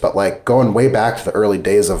knows this, but like going way back to the early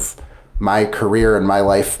days of my career and my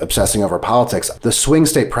life obsessing over politics, the Swing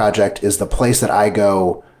State Project is the place that I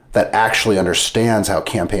go that actually understands how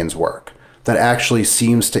campaigns work, that actually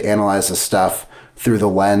seems to analyze the stuff through the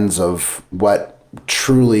lens of what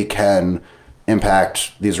truly can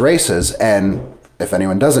impact these races. And if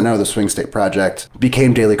anyone doesn't know, the Swing State Project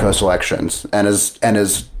became Daily Kos Elections, and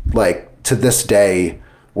is like, to this day,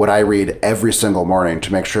 what I read every single morning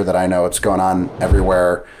to make sure that I know what's going on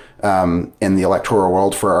everywhere in the electoral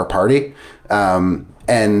world for our party,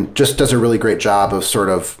 and just does a really great job of sort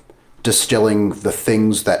of distilling the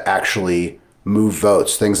things that actually move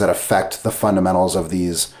votes, things that affect the fundamentals of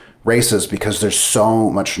these races, because there's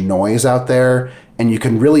so much noise out there, and you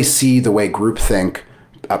can really see the way groupthink,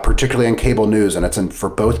 particularly on cable news, and for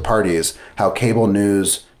both parties, how cable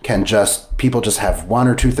news can people just have one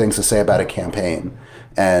or two things to say about a campaign.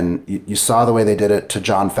 And you saw the way they did it to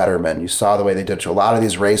John Fetterman. You saw the way they did it to a lot of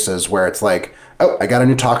these races where it's like, oh, I got a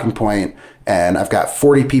new talking point, and I've got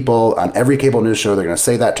 40 people on every cable news show. They're going to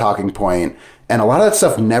say that talking point. And a lot of that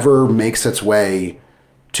stuff never makes its way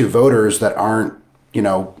to voters that aren't,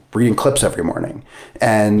 reading clips every morning.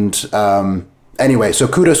 And anyway, so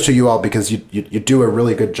kudos to you all, because you do a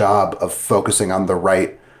really good job of focusing on the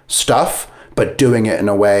right stuff, but doing it in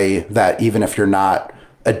a way that even if you're not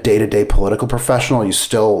a day-to-day political professional, you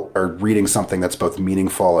still are reading something that's both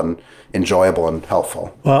meaningful and enjoyable and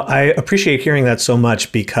helpful. Well, I appreciate hearing that so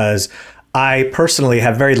much because I personally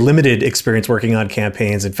have very limited experience working on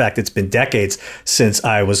campaigns. In fact, it's been decades since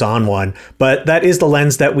I was on one, but that is the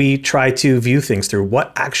lens that we try to view things through.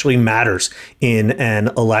 What actually matters in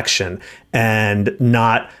an election, and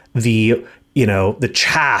not the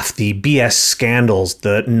chaff, the BS scandals,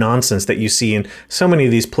 the nonsense that you see in so many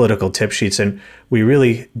of these political tip sheets. And we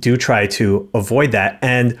really do try to avoid that.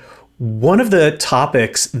 And one of the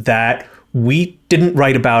topics that we didn't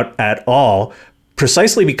write about at all,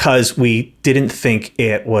 precisely because we didn't think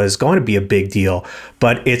it was going to be a big deal,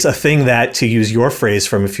 but it's a thing that, to use your phrase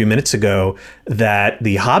from a few minutes ago, that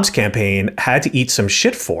the Hobbs campaign had to eat some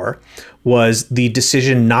shit for, was the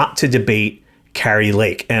decision not to debate Kari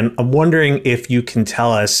Lake. And I'm wondering if you can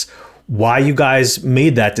tell us why you guys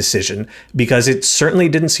made that decision, because it certainly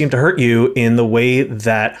didn't seem to hurt you in the way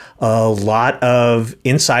that a lot of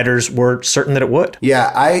insiders were certain that it would.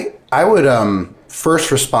 Yeah, I would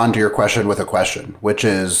first respond to your question with a question, which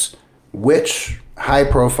is, which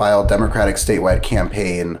high-profile Democratic statewide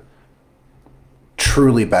campaign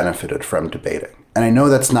truly benefited from debating? And I know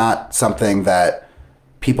that's not something that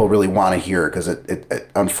people really want to hear, because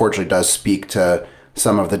it unfortunately does speak to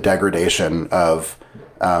some of the degradation of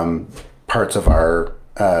parts of our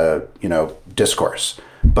discourse.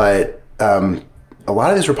 But a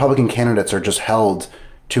lot of these Republican candidates are just held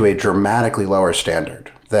to a dramatically lower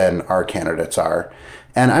standard than our candidates are.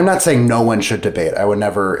 And I'm not saying no one should debate. I would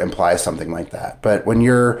never imply something like that. But when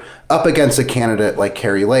you're up against a candidate like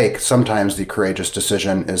Kari Lake, sometimes the courageous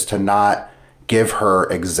decision is to not give her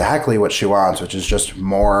exactly what she wants, which is just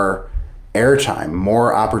more airtime,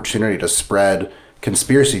 more opportunity to spread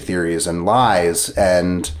conspiracy theories and lies.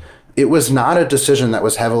 And it was not a decision that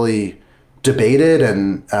was heavily debated,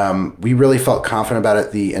 and we really felt confident about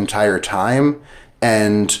it the entire time.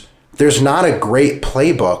 And there's not a great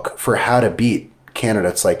playbook for how to beat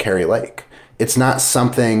candidates like Kari Lake. It's not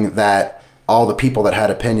something that all the people that had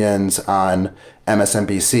opinions on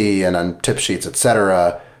MSNBC and on tip sheets, et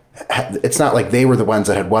cetera, it's not like they were the ones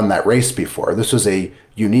that had won that race before. This was a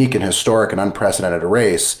unique and historic and unprecedented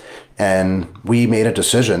race. And we made a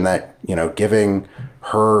decision that, giving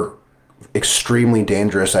her extremely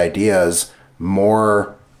dangerous ideas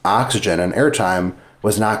more oxygen and airtime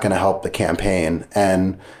was not going to help the campaign.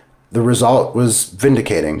 And the result was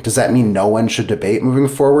vindicating. Does that mean no one should debate moving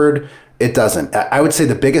forward? It doesn't. I would say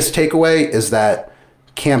the biggest takeaway is that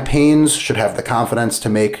campaigns should have the confidence to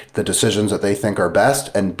make the decisions that they think are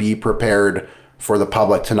best, and be prepared for the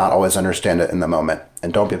public to not always understand it in the moment.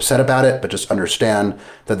 And don't be upset about it, but just understand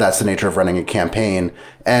that that's the nature of running a campaign.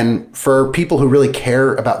 And for people who really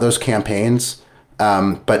care about those campaigns,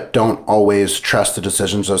 but don't always trust the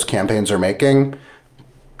decisions those campaigns are making,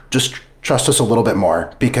 just trust us a little bit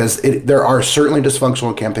more, because there are certainly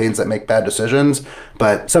dysfunctional campaigns that make bad decisions,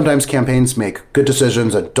 but sometimes campaigns make good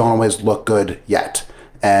decisions that don't always look good yet.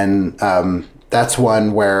 And that's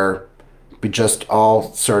one where we just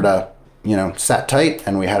all sort of, sat tight,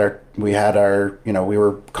 and we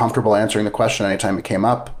were comfortable answering the question anytime it came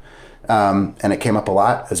up. And it came up a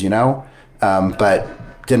lot, as you know, but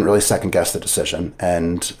didn't really second guess the decision.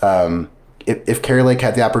 And if Kari Lake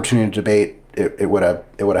had the opportunity to debate, it would have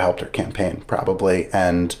helped her campaign probably.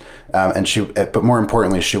 And but more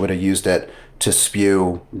importantly, she would have used it to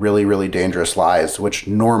spew really, really dangerous lies, which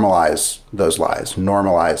normalize those lies.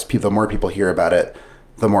 The more people hear about it,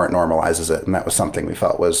 the more it normalizes it. And that was something we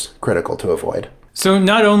felt was critical to avoid. So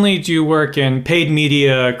not only do you work in paid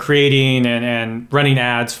media, creating and running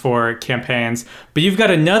ads for campaigns, but you've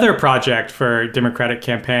got another project for Democratic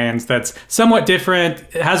campaigns that's somewhat different.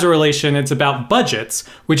 It has a relation. It's about budgets,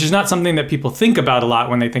 which is not something that people think about a lot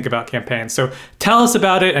when they think about campaigns. So tell us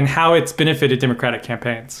about it and how it's benefited Democratic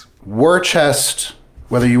campaigns. War chest,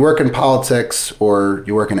 whether you work in politics or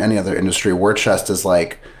you work in any other industry, war chest is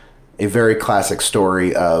like a very classic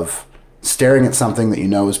story of staring at something that you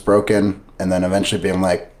know is broken, and then eventually being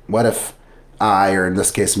like, what if I, or in this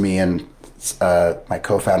case me and my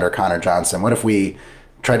co-founder Connor Johnson, what if we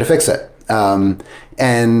tried to fix it?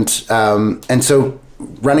 And so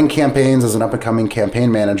running campaigns as an up-and-coming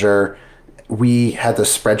campaign manager, we had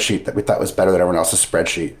this spreadsheet that we thought was better than everyone else's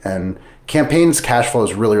spreadsheet. And campaigns cash flow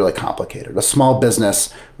is really, really complicated. A small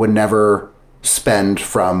business would never spend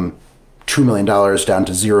from $2 million down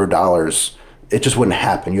to $0 it just wouldn't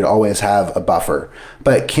happen. You'd always have a buffer.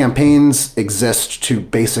 But campaigns exist to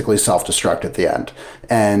basically self-destruct at the end.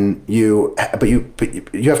 And you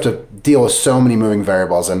have to deal with so many moving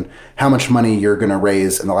variables and how much money you're going to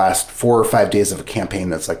raise in the last 4 or 5 days of a campaign.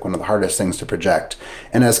 That's like one of the hardest things to project.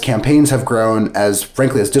 And as campaigns have grown, as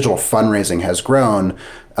digital fundraising has grown,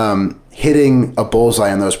 hitting a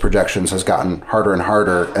bullseye on those projections has gotten harder and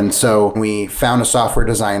harder. And so we found a software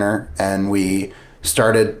designer and we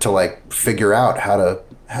started to like figure out how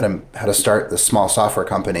to start this small software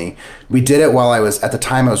company. We did it while I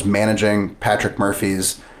was managing Patrick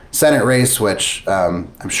Murphy's Senate race, which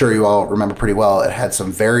I'm sure you all remember pretty well. It had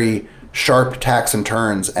some very sharp tacks and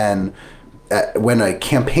turns. And when a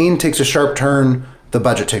campaign takes a sharp turn, the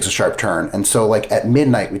budget takes a sharp turn. And so like at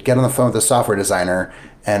midnight, we'd get on the phone with the software designer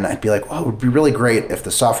and I'd be like, well, it would be really great if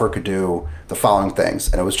the software could do the following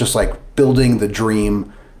things. And it was just like building the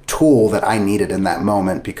dream tool that I needed in that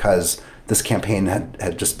moment because this campaign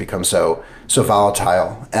had just become so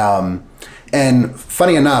volatile. And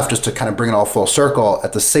funny enough, just to kind of bring it all full circle,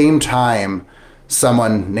 at the same time,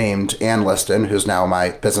 someone named Ann Liston, who's now my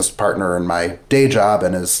business partner in my day job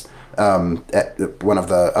and is one of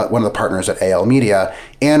the partners at AL Media,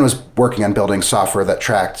 Ann was working on building software that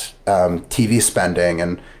tracked TV spending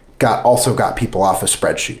and also got people off a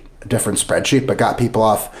different spreadsheet, but got people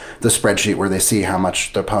off the spreadsheet where they see how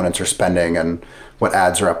much the opponents are spending and what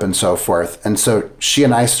ads are up and so forth. And so she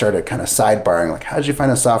and I started kind of sidebarring, like, how did you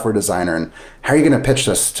find a software designer and how are you going to pitch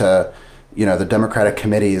this to, the Democratic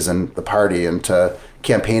committees and the party and to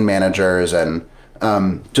campaign managers, and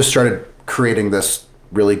just started creating this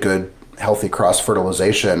really good, healthy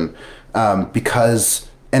cross-fertilization because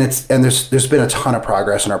there's been a ton of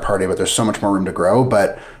progress in our party, but there's so much more room to grow.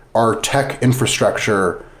 But our tech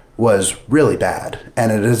infrastructure was really bad,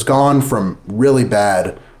 and it has gone from really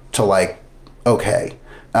bad to like okay,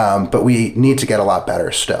 but we need to get a lot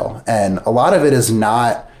better still. And a lot of it is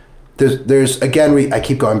not there's again I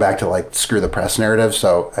keep going back to like screw the press narrative,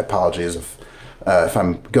 so apologies if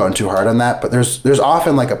I'm going too hard on that, but there's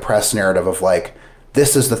often like a press narrative of like,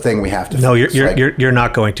 this is the thing we have to no fix. You're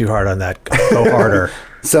not going too hard on that. Go harder.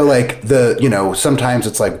 So like sometimes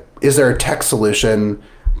it's like, is there a tech solution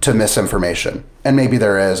to misinformation? And maybe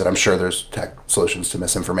there is, and I'm sure there's tech solutions to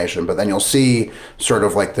misinformation, but then you'll see sort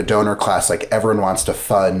of like the donor class, like everyone wants to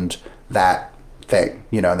fund that thing,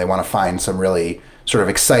 and they want to find some really sort of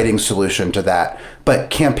exciting solution to that. But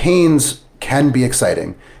campaigns can be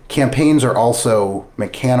exciting. Campaigns are also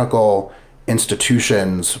mechanical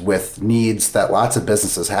institutions with needs that lots of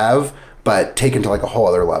businesses have, but taken to like a whole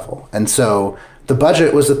other level. And so the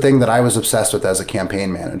budget was the thing that I was obsessed with as a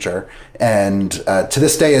campaign manager. And to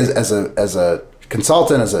this day, as a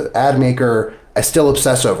consultant, as an ad maker, I still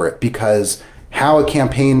obsess over it because how a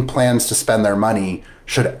campaign plans to spend their money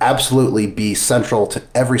should absolutely be central to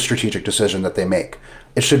every strategic decision that they make.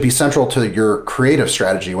 It should be central to your creative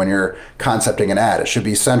strategy when you're concepting an ad. It should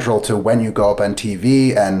be central to when you go up on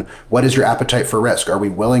TV and what is your appetite for risk? Are we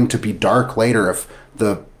willing to be dark later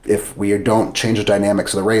if we don't change the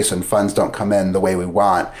dynamics of the race and funds don't come in the way we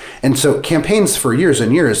want? And so campaigns for years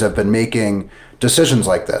and years have been making decisions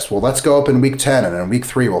like this. Well, let's go up in week 10 and in week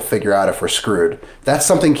 3 we'll figure out if we're screwed. That's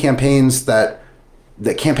something campaigns that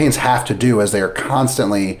campaigns have to do as they are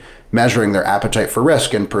constantly measuring their appetite for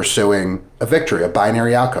risk and pursuing a victory, a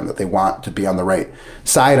binary outcome that they want to be on the right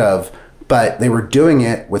side of. But they were doing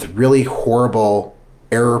it with really horrible,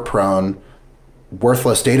 error-prone,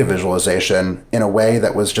 worthless data visualization in a way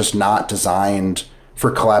that was just not designed for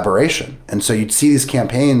collaboration. And so you'd see these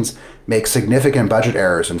campaigns make significant budget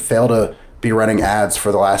errors and fail to be running ads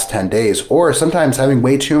for the last 10 days, or sometimes having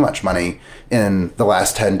way too much money in the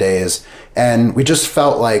last 10 days. And we just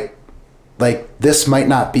felt like this might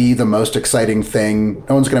not be the most exciting thing.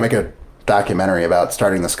 No one's going to make a documentary about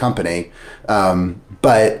starting this company,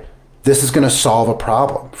 but this is going to solve a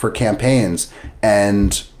problem for campaigns.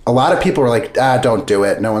 And a lot of people were like, don't do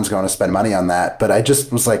it. No one's going to spend money on that. But I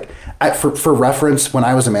just was like, for reference, when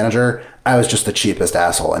I was a manager, I was just the cheapest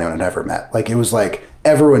asshole anyone had ever met. Like, it was like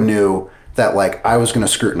everyone knew that like I was going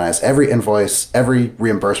to scrutinize every invoice, every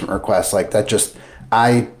reimbursement request. Like that just,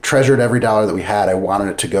 I treasured every dollar that we had. I wanted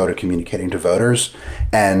it to go to communicating to voters.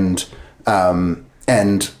 And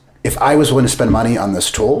if I was willing to spend money on this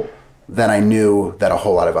tool, then I knew that a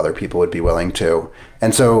whole lot of other people would be willing to.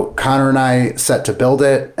 And so Connor and I set to build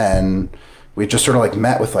it, and we just sort of like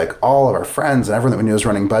met with like all of our friends and everyone that we knew was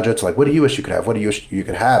running budgets. Like, what do you wish you could have? What do you wish you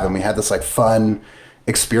could have? And we had this like fun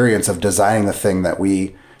experience of designing the thing that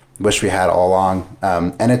we wish we had all along.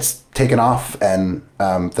 And it's taken off, and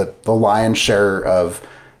the lion's share of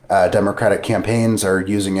Democratic campaigns are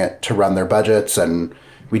using it to run their budgets and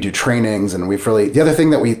we do trainings, and the other thing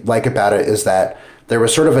that we like about it is that there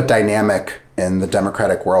was sort of a dynamic in the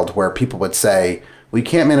Democratic world where people would say, well, you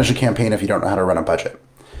can't manage a campaign if you don't know how to run a budget.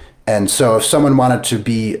 And so if someone wanted to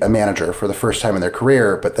be a manager for the first time in their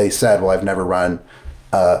career, but they said, well, I've never run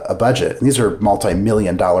a budget, and these are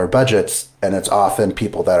multi-million-dollar budgets, and it's often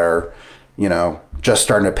people that are, just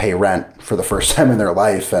starting to pay rent for the first time in their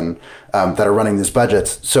life, and that are running these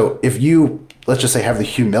budgets. So if you, let's just say, have the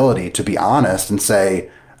humility to be honest and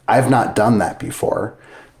say, I've not done that before,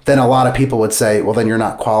 then a lot of people would say, well, then you're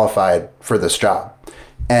not qualified for this job.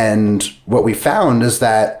 And what we found is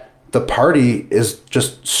that the party is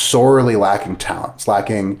just sorely lacking talent. It's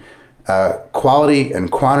lacking quality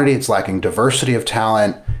and quantity. It's lacking diversity of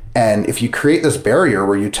talent. And if you create this barrier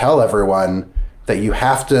where you tell everyone that you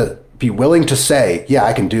have to be willing to say, yeah,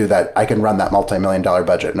 I can do that, I can run that multi-million-dollar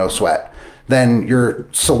budget, no sweat, then you're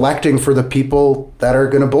selecting for the people that are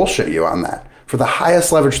going to bullshit you on that, for the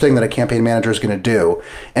highest leverage thing that a campaign manager is going to do.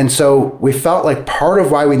 And so we felt like part of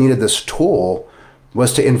why we needed this tool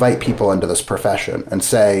was to invite people into this profession and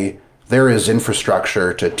say, there is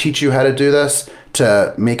infrastructure to teach you how to do this,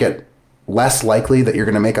 to make it less likely that you're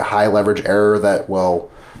going to make a high leverage error that will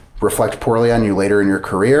reflect poorly on you later in your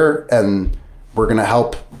career. And we're going to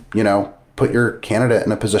help, put your candidate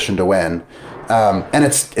in a position to win. And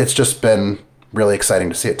it's just been really exciting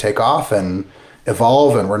to see it take off and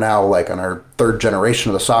evolve. And we're now like on our third generation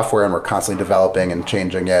of the software, and we're constantly developing and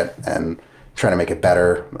changing it and trying to make it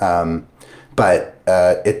better. But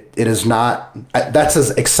it is not, that's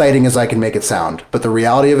as exciting as I can make it sound. But the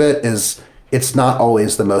reality of it is it's not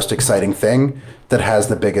always the most exciting thing that has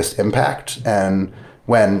the biggest impact. And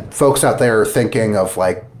when folks out there are thinking of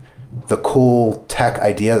like the cool tech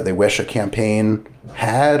idea that they wish a campaign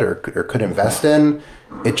had or could invest in,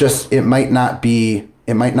 it might not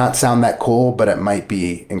sound that cool, but it might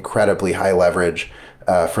be incredibly high leverage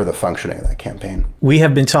for the functioning of that campaign. We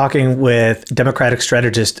have been talking with Democratic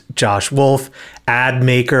strategist Josh Wolf, ad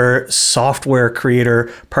maker, software creator,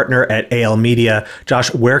 partner at AL Media.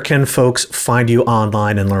 Josh, where can folks find you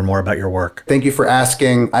online and learn more about your work? Thank you for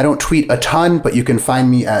asking. I don't tweet a ton, but you can find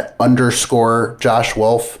me at _Josh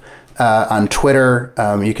Wolf on Twitter.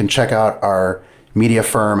 You can check out our media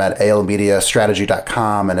firm at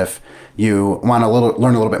almediastrategy.com. And if you want to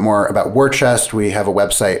learn a little bit more about Warchest, we have a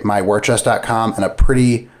website, mywarchest.com, and a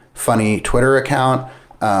pretty funny Twitter account,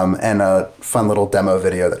 and a fun little demo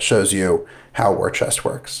video that shows you how Warchest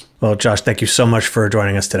works. Well, Josh, thank you so much for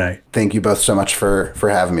joining us today. Thank you both so much for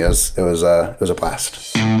having me. It was a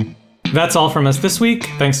blast. That's all from us this week.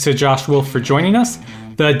 Thanks to Josh Wolf for joining us.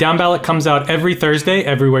 The Down Ballot comes out every Thursday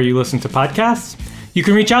everywhere you listen to podcasts. You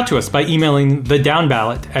can reach out to us by emailing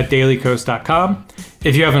thedownballot@dailycoast.com.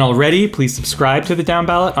 If you haven't already, please subscribe to The Down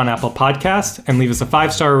Ballot on Apple Podcasts and leave us a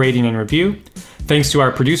 5-star rating and review. Thanks to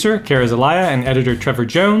our producer, Kara Zelaya, and editor Trevor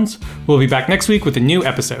Jones. We'll be back next week with a new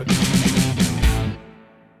episode.